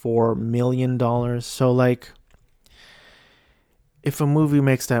 $834 million. So, like, if a movie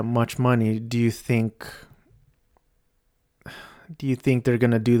makes that much money, do you think they're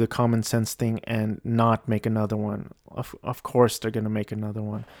gonna do the common sense thing and not make another one? Of course they're gonna make another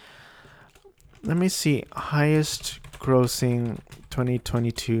one. Let me see. Highest grossing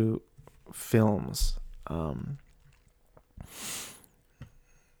 2022 films.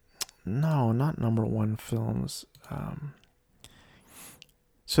 No, not number one films.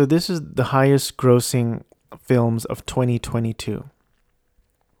 So this is the highest grossing films of 2022.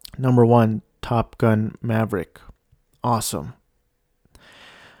 Number 1, Top Gun Maverick. Awesome.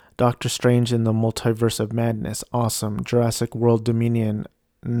 Doctor Strange in the Multiverse of Madness. Awesome. Jurassic World Dominion.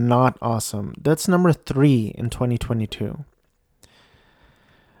 Not awesome. That's number 3 in 2022.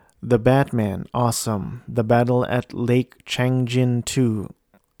 The Batman. Awesome. The Battle at Lake Changjin 2.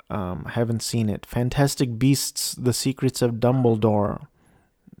 Haven't seen it. Fantastic Beasts, The Secrets of Dumbledore.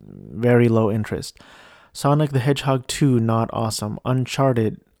 Very low interest. Sonic the Hedgehog 2, not awesome.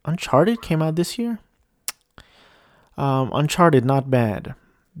 Uncharted came out this year? Uncharted, not bad.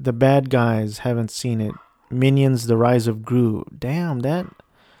 The Bad Guys, haven't seen it. Minions, The Rise of Gru. Damn, that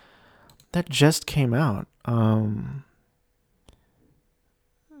just came out.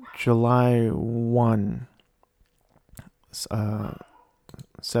 July 1.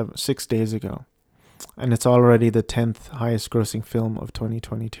 6 days ago. And it's already the 10th highest grossing film of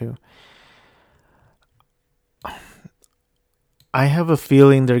 2022. I have a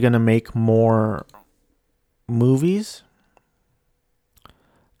feeling they're going to make more movies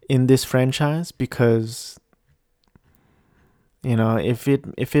in this franchise because, you know, if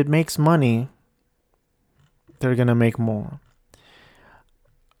it makes money, they're going to make more.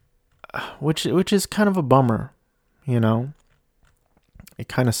 Which is kind of a bummer, you know? It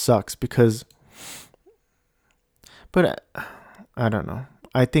kind of sucks because, but I don't know.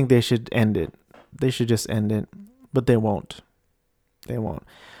 I think they should end it. They should just end it, but they won't. They won't.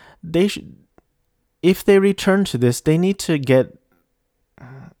 They should. If they return to this, they need to get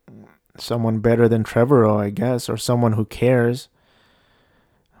someone better than Trevorrow, I guess, or someone who cares.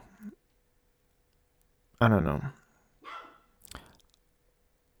 I don't know.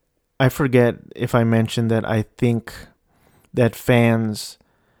 I forget if I mentioned that I think that fans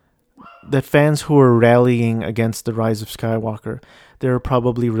who were rallying against the Rise of Skywalker, they were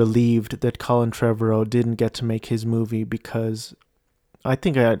probably relieved that Colin Trevorrow didn't get to make his movie, because I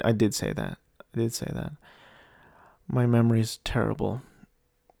think I did say that. I did say that. My memory's terrible.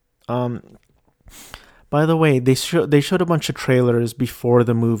 By the way, they showed a bunch of trailers before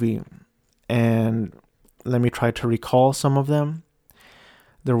the movie, and let me try to recall some of them.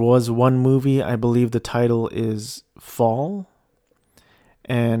 There was one movie, I believe the title is Fall,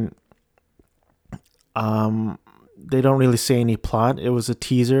 and they don't really say any plot. It was a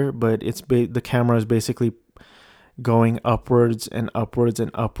teaser, but the camera is basically going upwards and upwards and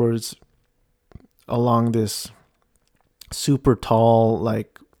upwards along this super tall,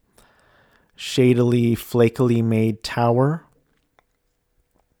 like shadily, flakily made tower.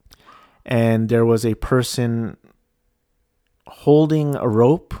 And there was a person holding a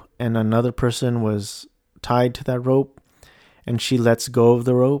rope, and another person was tied to that rope, and she lets go of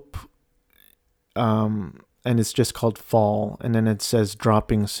the rope. And it's just called Fall, and then it says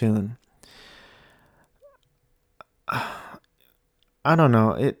dropping soon. I don't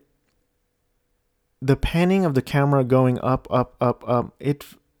know. The panning of the camera going up, up, up, up.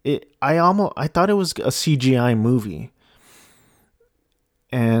 I thought it was a CGI movie.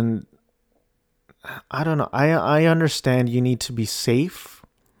 And I don't know. I understand you need to be safe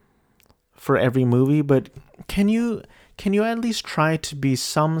for every movie, but can you at least try to be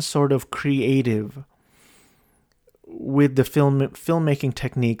some sort of creative with the filmmaking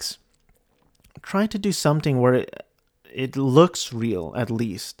techniques? Try to do something where it looks real, at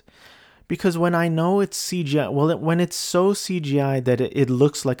least. Because when I know it's CGI, when it's so CGI that it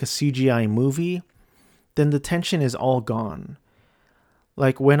looks like a CGI movie, then the tension is all gone.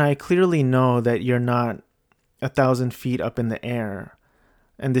 Like when I clearly know that you're not 1,000 feet up in the air,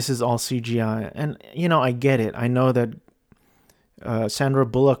 and this is all CGI, and I get it. I know that Sandra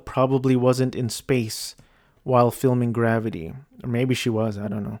Bullock probably wasn't in space while filming Gravity, or maybe she was. I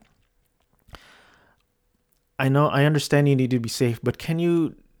don't know. I understand you need to be safe, but can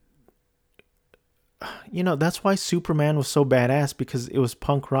you? That's why Superman was so badass, because it was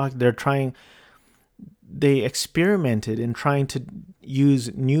punk rock. They experimented in trying to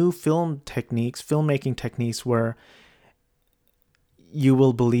use new filmmaking techniques where you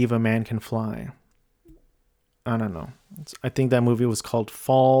will believe a man can fly. I don't know. I think that movie was called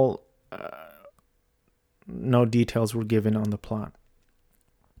Fall. No details were given on the plot.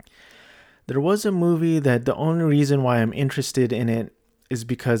 There was a movie that the only reason why I'm interested in it is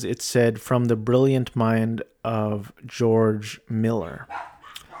because it said from the brilliant mind of George Miller.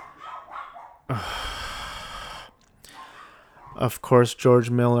 Of course, George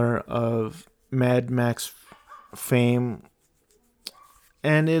Miller of Mad Max fame.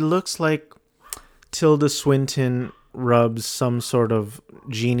 And it looks like Tilda Swinton rubs some sort of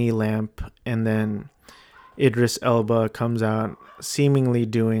genie lamp, and then Idris Elba comes out seemingly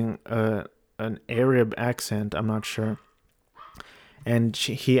doing an Arab accent, I'm not sure. And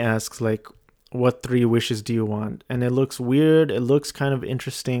he asks, like, what 3 wishes do you want? And it looks weird. It looks kind of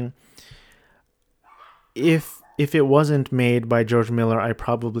interesting. If it wasn't made by George Miller, I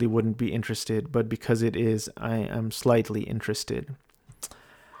probably wouldn't be interested. But because it is, I am slightly interested.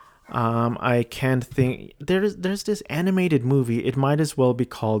 I can't think. There's this animated movie. It might as well be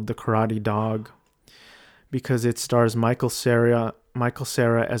called The Karate Dog, because it stars Michael Cera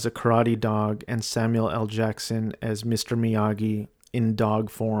as a karate dog and Samuel L. Jackson as Mr. Miyagi in dog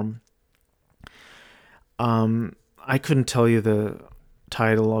form. I couldn't tell you the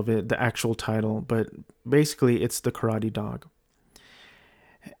title of it, the actual title, but basically it's The Karate Dog.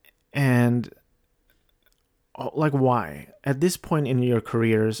 And like, why? At this point in your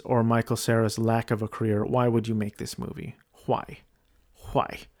careers, or Michael Cera's lack of a career, why would you make this movie? Why?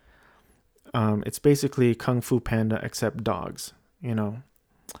 It's basically Kung Fu Panda except dogs,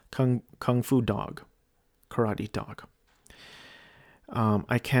 Kung Fu Dog, Karate Dog.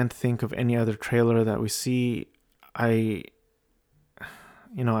 I can't think of any other trailer that we see. I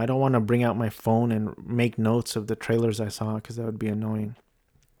don't want to bring out my phone and make notes of the trailers I saw, because that would be annoying.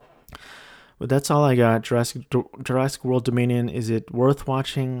 But that's all I got. Jurassic World Dominion, is it worth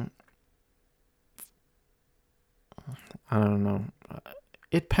watching? I don't know.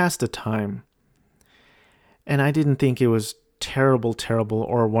 It passed the time. And I didn't think it was terrible,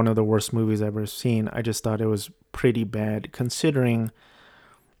 or one of the worst movies I've ever seen. I just thought it was pretty bad, considering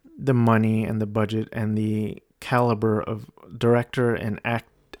the money and the budget and the caliber of director and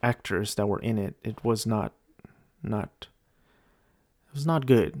actors that were in it. It was not good.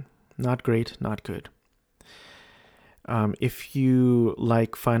 Not great, not good. If you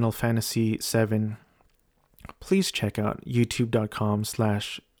like Final Fantasy VII, please check out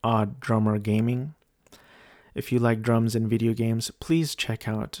youtube.com/odddrummergaming. If you like drums and video games, please check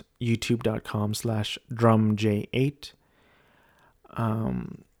out youtube.com/drumj8.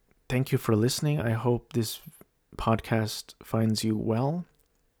 Thank you for listening. I hope this podcast finds you well.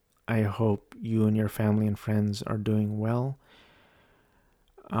 I hope you and your family and friends are doing well.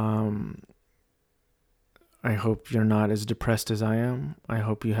 I hope you're not as depressed as I am. I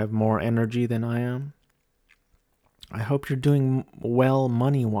hope you have more energy than I am. I hope you're doing well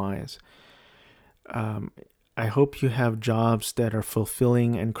money-wise. I hope you have jobs that are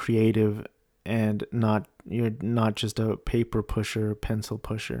fulfilling and creative, and you're not just a paper pusher, pencil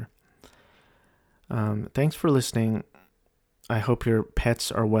pusher. Thanks for listening. I hope your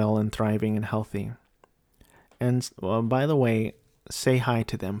pets are well and thriving and healthy. And by the way, say hi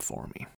to them for me.